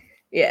 And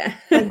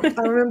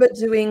I remember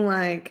doing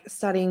like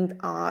studying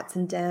arts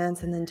and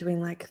dance, and then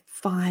doing like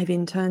 5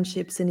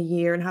 internships in a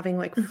year, and having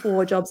like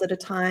 4 jobs at a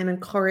time,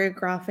 and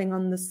choreographing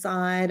on the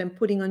side, and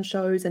putting on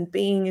shows and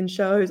being in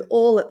shows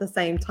all at the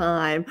same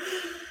time.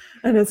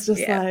 And it's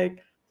just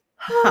like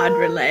hard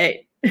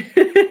relate.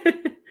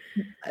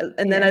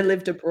 And then I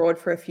lived abroad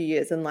for a few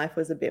years, and life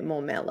was a bit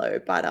more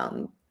mellow. But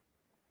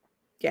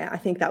I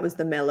think that was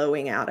the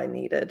mellowing out I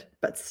needed.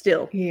 But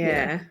still,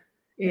 anyway.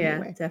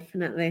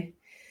 Definitely.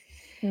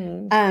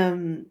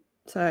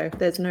 So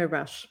there's no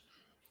rush.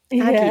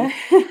 Aggie,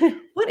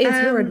 what is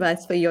your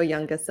advice for your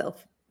younger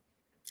self?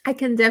 I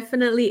can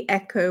definitely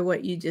echo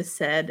what you just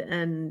said,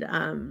 and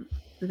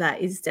that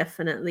is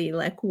definitely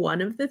like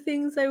one of the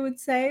things I would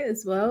say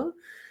as well.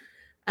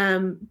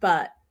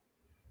 But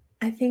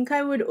I think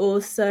I would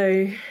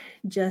also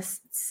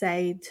just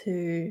say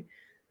to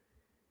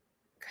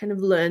kind of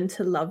learn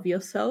to love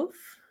yourself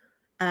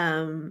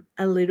a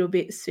little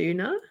bit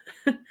sooner.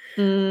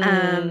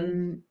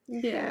 And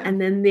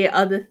then the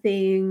other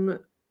thing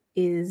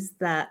is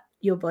that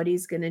your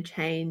body's going to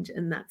change,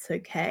 and that's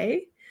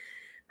okay.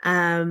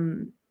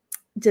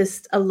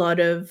 Just a lot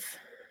of,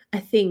 I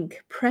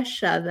think,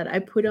 pressure that I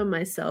put on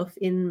myself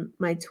in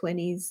my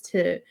 20s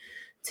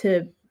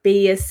to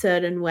be a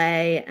certain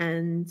way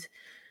and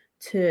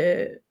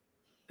to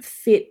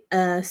fit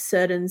a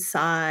certain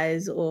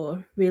size,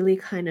 or really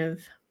kind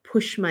of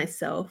push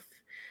myself.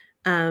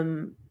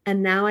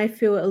 And now I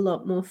feel a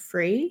lot more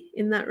free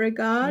in that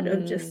regard,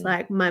 of just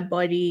like my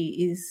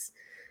body is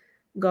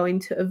going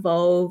to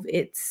evolve.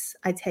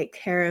 I take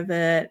care of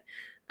it.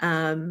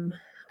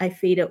 I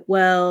feed it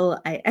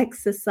well, I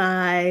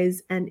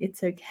exercise, and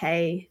it's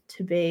okay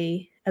to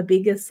be a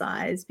bigger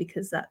size,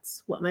 because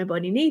that's what my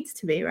body needs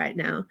to be right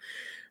now.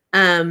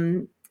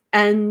 And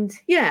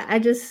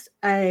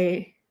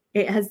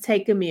it has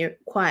taken me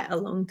quite a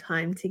long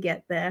time to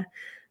get there.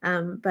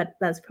 But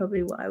that's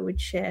probably what I would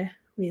share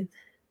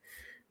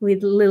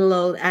with little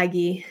old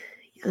Aggie,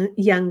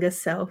 younger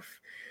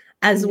self,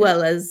 as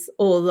well as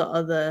all the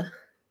other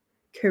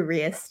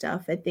career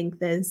stuff. I think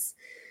there's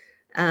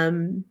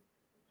the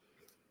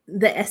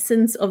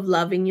essence of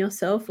loving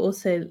yourself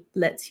also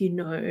lets you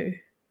know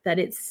that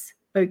it's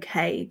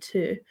okay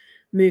to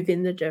move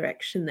in the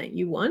direction that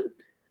you want,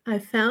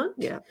 I've found.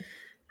 Yeah.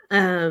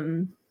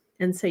 And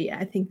so, yeah,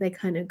 I think they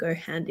kind of go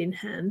hand in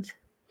hand.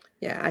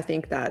 Yeah, I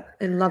think that,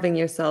 and loving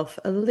yourself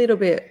a little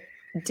bit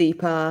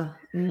deeper,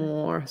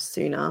 more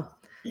sooner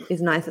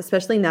is nice,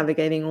 especially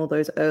navigating all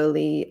those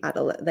early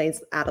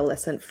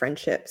adolescent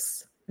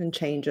friendships and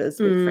changes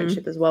with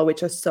friendship as well,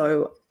 which are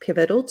so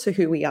pivotal to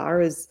who we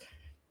are as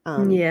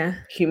Yeah.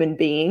 human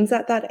beings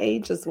at that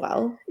age as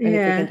well. And if we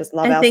can Yeah. just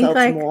love I think, ourselves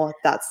like, more,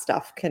 that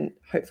stuff can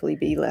hopefully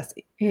be less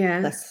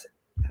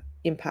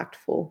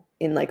impactful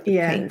in like the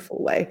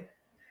painful way.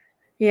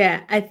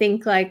 Yeah, I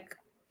think like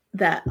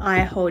that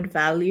I hold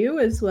value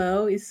as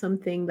well is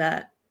something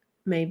that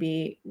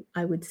maybe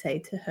I would say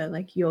to her,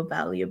 like, you're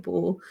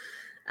valuable.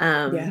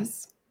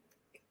 Yes.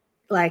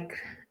 Like,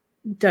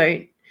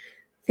 don't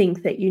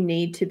think that you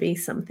need to be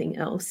something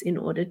else in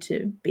order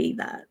to be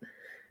that.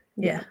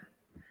 Yeah.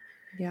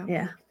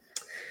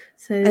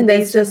 So and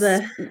these there's are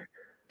just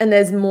and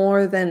there's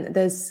more than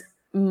there's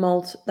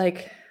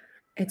like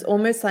it's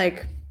almost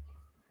like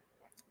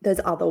there's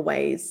other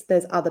ways,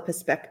 there's other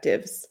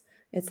perspectives.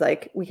 It's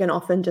like we can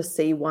often just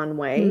see one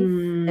way,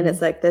 and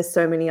it's like there's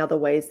so many other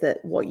ways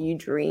that what you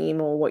dream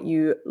or what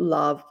you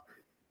love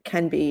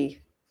can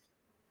be,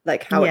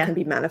 like how it can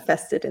be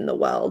manifested in the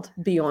world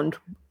beyond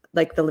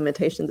like the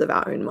limitations of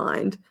our own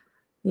mind,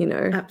 you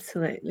know.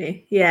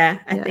 Absolutely. Yeah,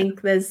 I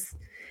think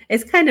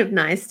it's kind of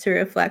nice to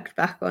reflect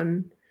back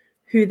on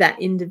who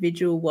that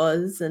individual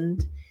was,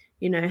 and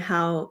you know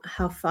how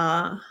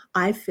far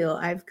I feel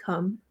I've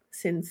come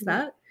since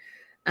that.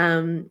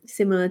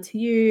 Similar to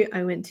you,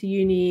 I went to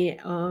uni.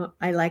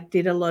 I like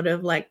did a lot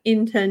of like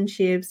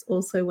internships,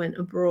 also went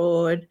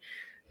abroad,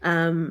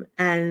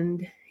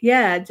 and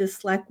yeah,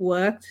 just like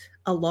worked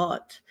a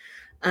lot.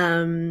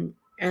 And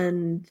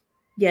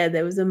yeah,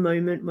 there was a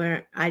moment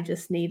where I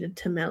just needed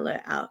to mellow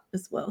out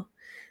as well,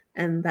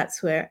 and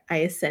that's where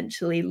I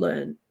essentially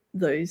learned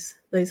those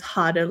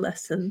harder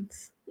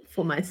lessons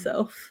for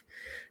myself.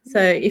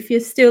 So if you're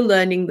still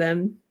learning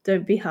them,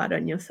 don't be hard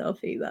on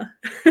yourself either.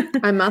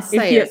 I must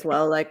say as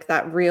well, like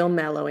that real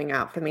mellowing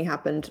out for me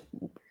happened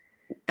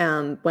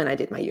when I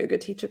did my yoga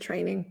teacher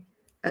training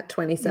at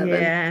 27.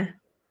 Yeah.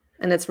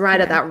 And it's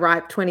right at that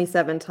ripe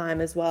 27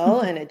 time as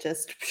well. And it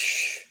just,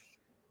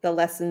 the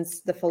lessons,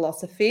 the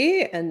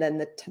philosophy, and then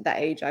the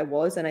age I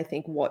was, and I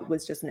think what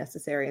was just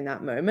necessary in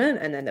that moment.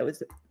 And then there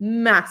was a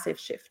massive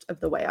shift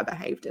of the way I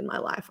behaved in my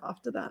life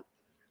after that.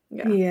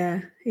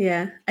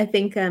 Yeah. I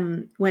think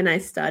when I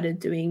started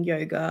doing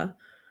yoga,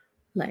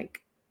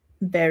 like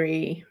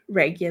very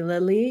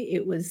regularly,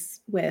 it was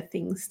where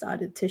things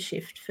started to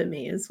shift for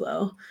me as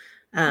well.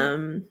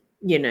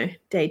 You know,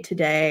 day to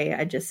day,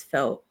 I just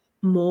felt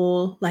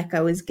more like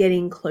I was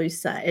getting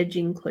closer,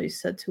 edging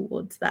closer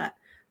towards that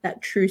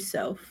true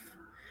self.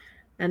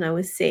 And I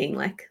was seeing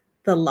like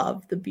the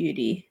love, the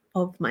beauty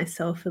of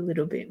myself a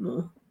little bit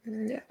more.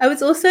 I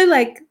was also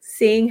like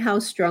seeing how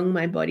strong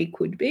my body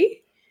could be.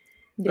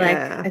 Like,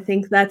 I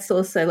think that's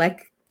also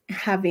like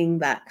having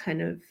that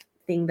kind of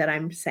thing that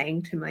I'm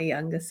saying to my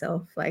younger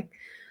self, like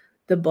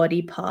the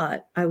body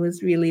part. I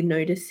was really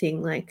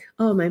noticing like,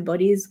 oh, my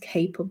body is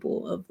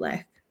capable of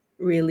like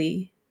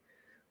really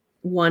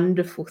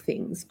wonderful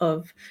things,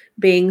 of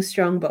being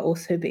strong but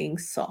also being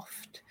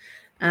soft.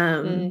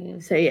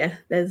 So yeah,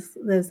 there's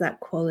that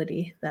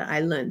quality that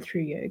I learned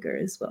through yoga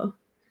as well.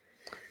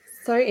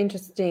 So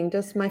interesting.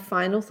 Just my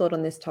final thought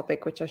on this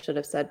topic, which I should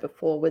have said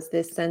before, was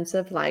this sense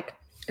of like,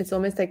 it's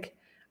almost like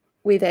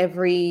with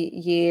every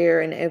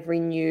year and every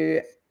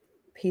new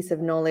piece of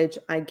knowledge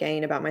I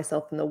gain about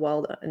myself and the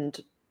world and,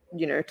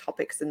 you know,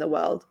 topics in the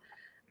world,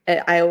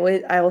 I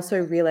also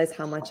realize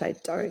how much I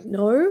don't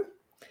know.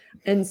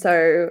 And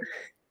so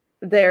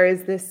there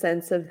is this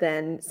sense of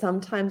then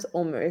sometimes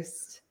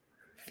almost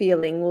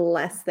feeling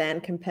less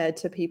than compared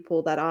to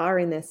people that are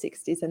in their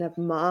 60s and have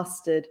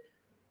mastered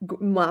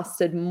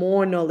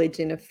more knowledge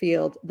in a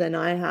field than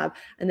I have.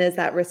 And there's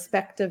that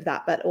respect of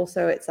that, but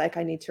also it's like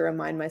I need to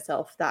remind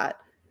myself that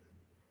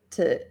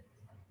to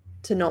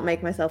not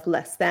make myself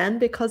less than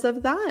because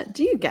of that.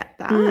 Do you get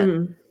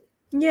that?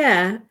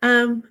 Yeah.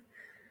 I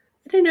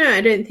don't know.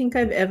 I don't think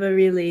I've ever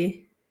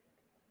really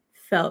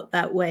felt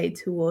that way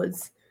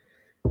towards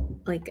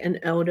like an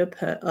older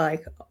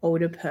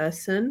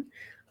person.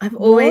 I've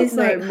always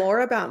more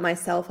about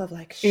myself of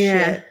like,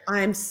 shit,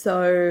 I'm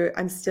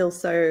still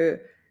so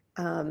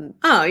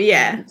oh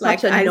yeah, such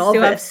like a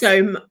novice.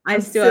 I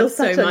still have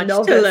so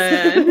much to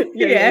learn.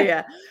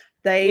 Yeah.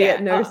 They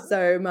know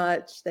so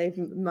much. They've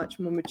much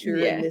more mature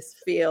in this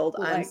field.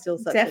 Like, I'm still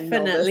such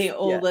definitely a novice.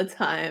 all the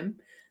time.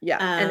 Yeah.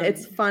 And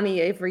it's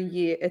funny, every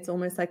year, it's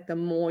almost like the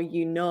more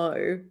you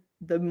know,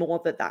 the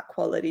more that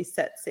quality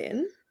sets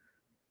in.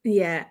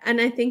 Yeah. And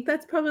I think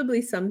that's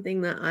probably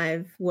something that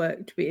I've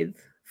worked with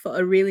for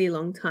a really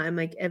long time.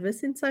 Like ever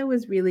since I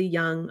was really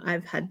young,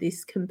 I've had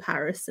this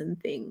comparison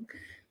thing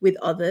with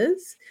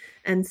others.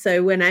 And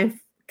so when I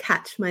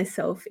catch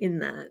myself in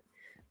that,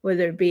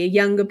 whether it be a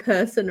younger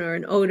person or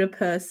an older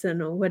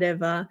person or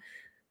whatever,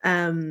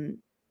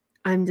 I'm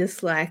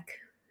just like,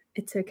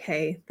 it's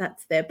okay.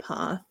 That's their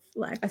path.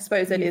 Like, I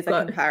suppose it is a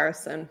got,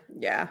 comparison.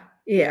 Yeah.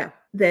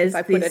 There's if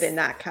I put it in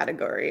that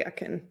category, I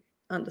can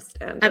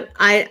understand it.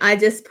 I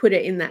just put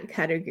it in that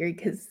category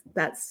because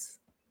that's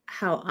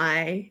how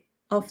I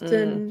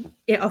often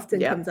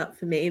comes up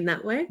for me in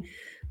that way.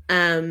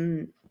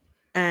 And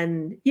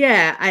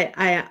yeah,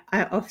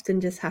 I often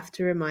just have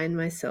to remind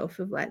myself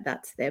of like,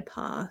 that's their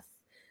path,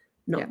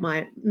 not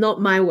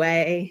my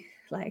way.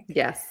 Like,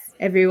 yes,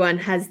 everyone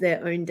has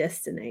their own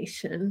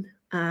destination.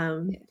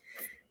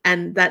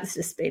 And that's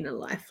just been a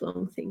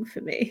lifelong thing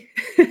for me.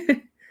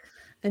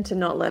 And to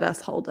not let it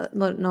hold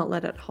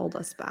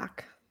us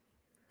back.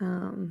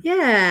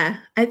 Yeah,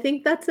 I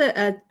think that's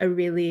a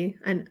really,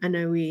 and I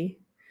know we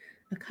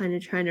are kind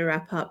of trying to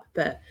wrap up,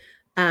 but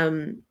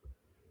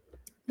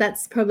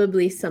that's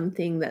probably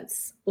something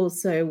that's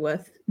also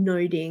worth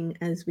noting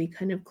as we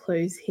kind of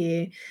close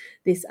here,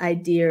 this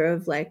idea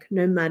of like,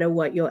 no matter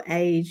what your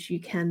age, you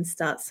can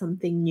start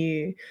something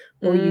new,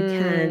 or you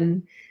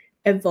can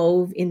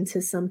evolve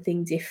into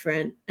something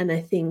different. And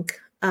I think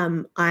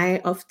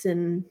I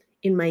often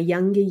in my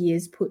younger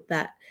years put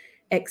that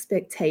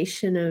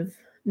expectation of,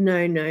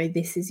 no,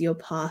 this is your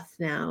path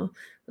now.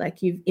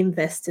 Like, you've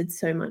invested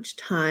so much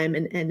time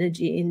and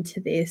energy into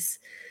this.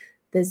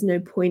 There's no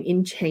point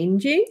in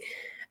changing.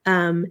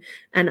 And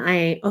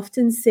I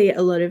often see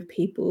a lot of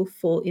people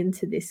fall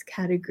into this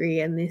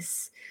category and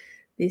this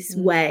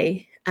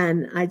way.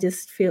 And I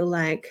just feel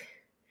like,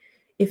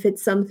 if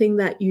it's something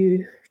that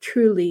you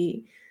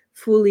truly,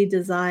 fully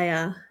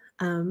desire,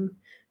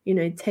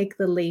 take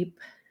the leap,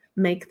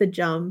 make the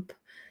jump,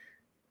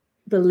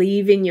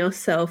 believe in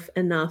yourself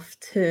enough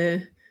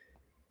to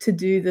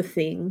do the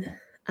thing,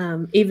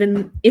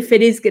 even if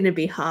it is going to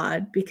be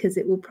hard, because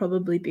it will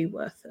probably be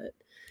worth it.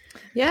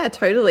 Yeah,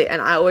 totally.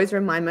 And I always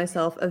remind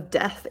myself of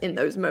death in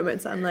those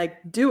moments. I'm like,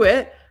 do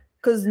it,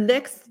 because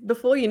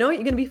before you know it,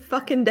 you're going to be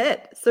fucking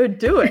dead. So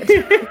do it.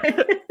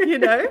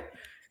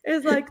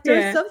 It's like,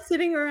 don't stop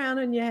sitting around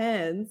on your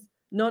hands,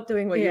 not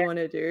doing what you want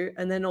to do.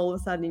 And then all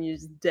of a sudden you're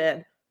just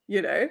dead.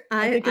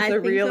 I think it's a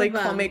really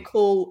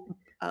comical,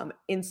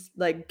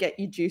 like, get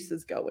your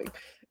juices going.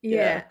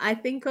 Yeah, I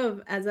think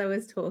of, as I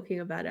was talking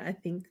about it, I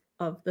think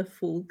of the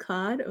Fool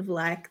card of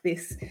like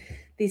this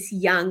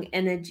young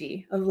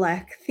energy of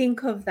like,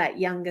 think of that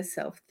younger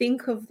self.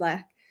 Think of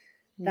like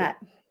that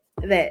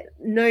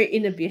no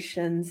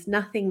inhibitions,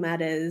 nothing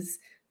matters.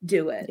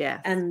 Do it.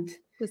 Yes. And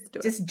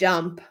just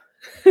jump.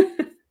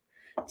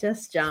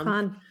 Just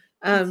jump.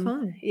 It's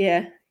fun.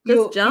 Yeah.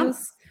 Just jump.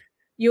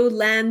 You'll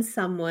land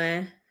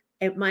somewhere.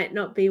 It might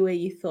not be where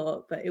you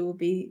thought, but it will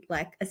be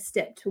like a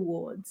step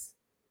towards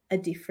a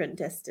different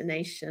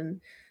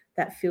destination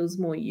that feels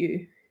more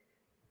you.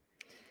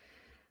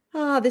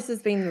 Oh, this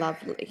has been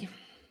lovely.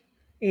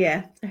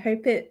 Yeah, I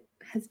hope it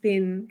has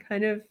been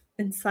kind of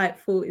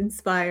insightful,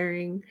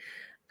 inspiring.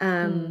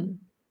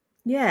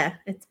 Yeah,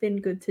 it's been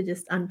good to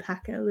just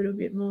unpack it a little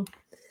bit more.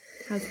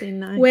 Has been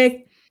nice.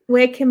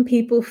 Where can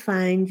people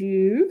find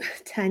you,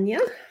 Tanya?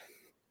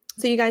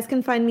 So you guys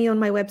can find me on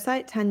my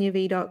website,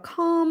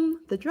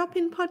 tanyav.com, the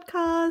Drop-In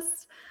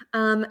Podcast.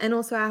 And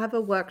also I have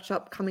a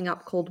workshop coming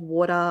up called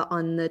Water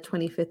on the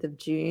 25th of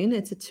June.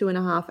 It's a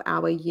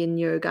 2.5-hour yin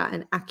yoga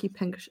and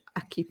acupuncture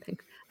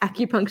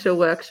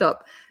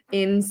workshop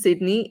in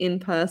Sydney in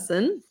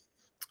person.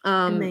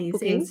 Amazing.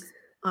 Bookings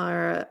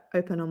are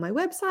open on my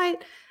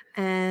website.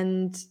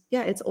 And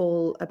yeah, it's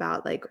all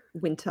about like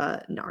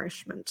winter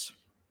nourishment.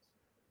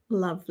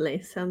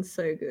 Lovely. Sounds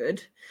so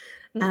good.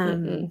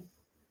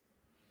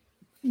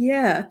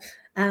 Yeah.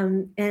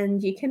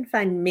 And you can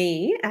find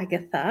me,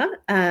 Agatha,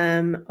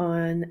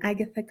 on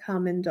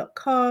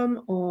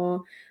agathacarmen.com,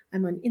 or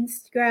I'm on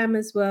Instagram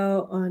as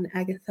well on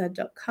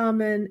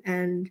agatha.carmen.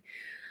 And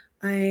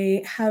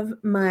I have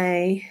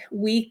my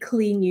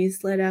weekly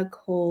newsletter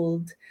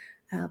called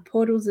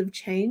Portals of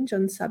Change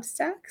on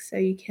Substack. So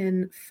you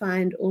can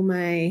find all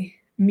my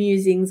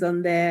musings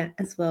on there,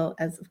 as well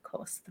as, of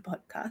course, the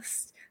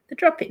podcast, The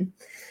Drop-In.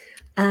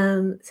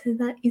 So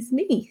that is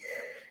me.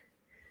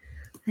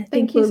 I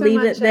think we'll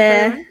leave it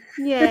there.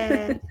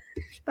 Yeah.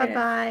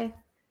 Bye-bye.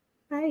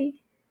 Bye.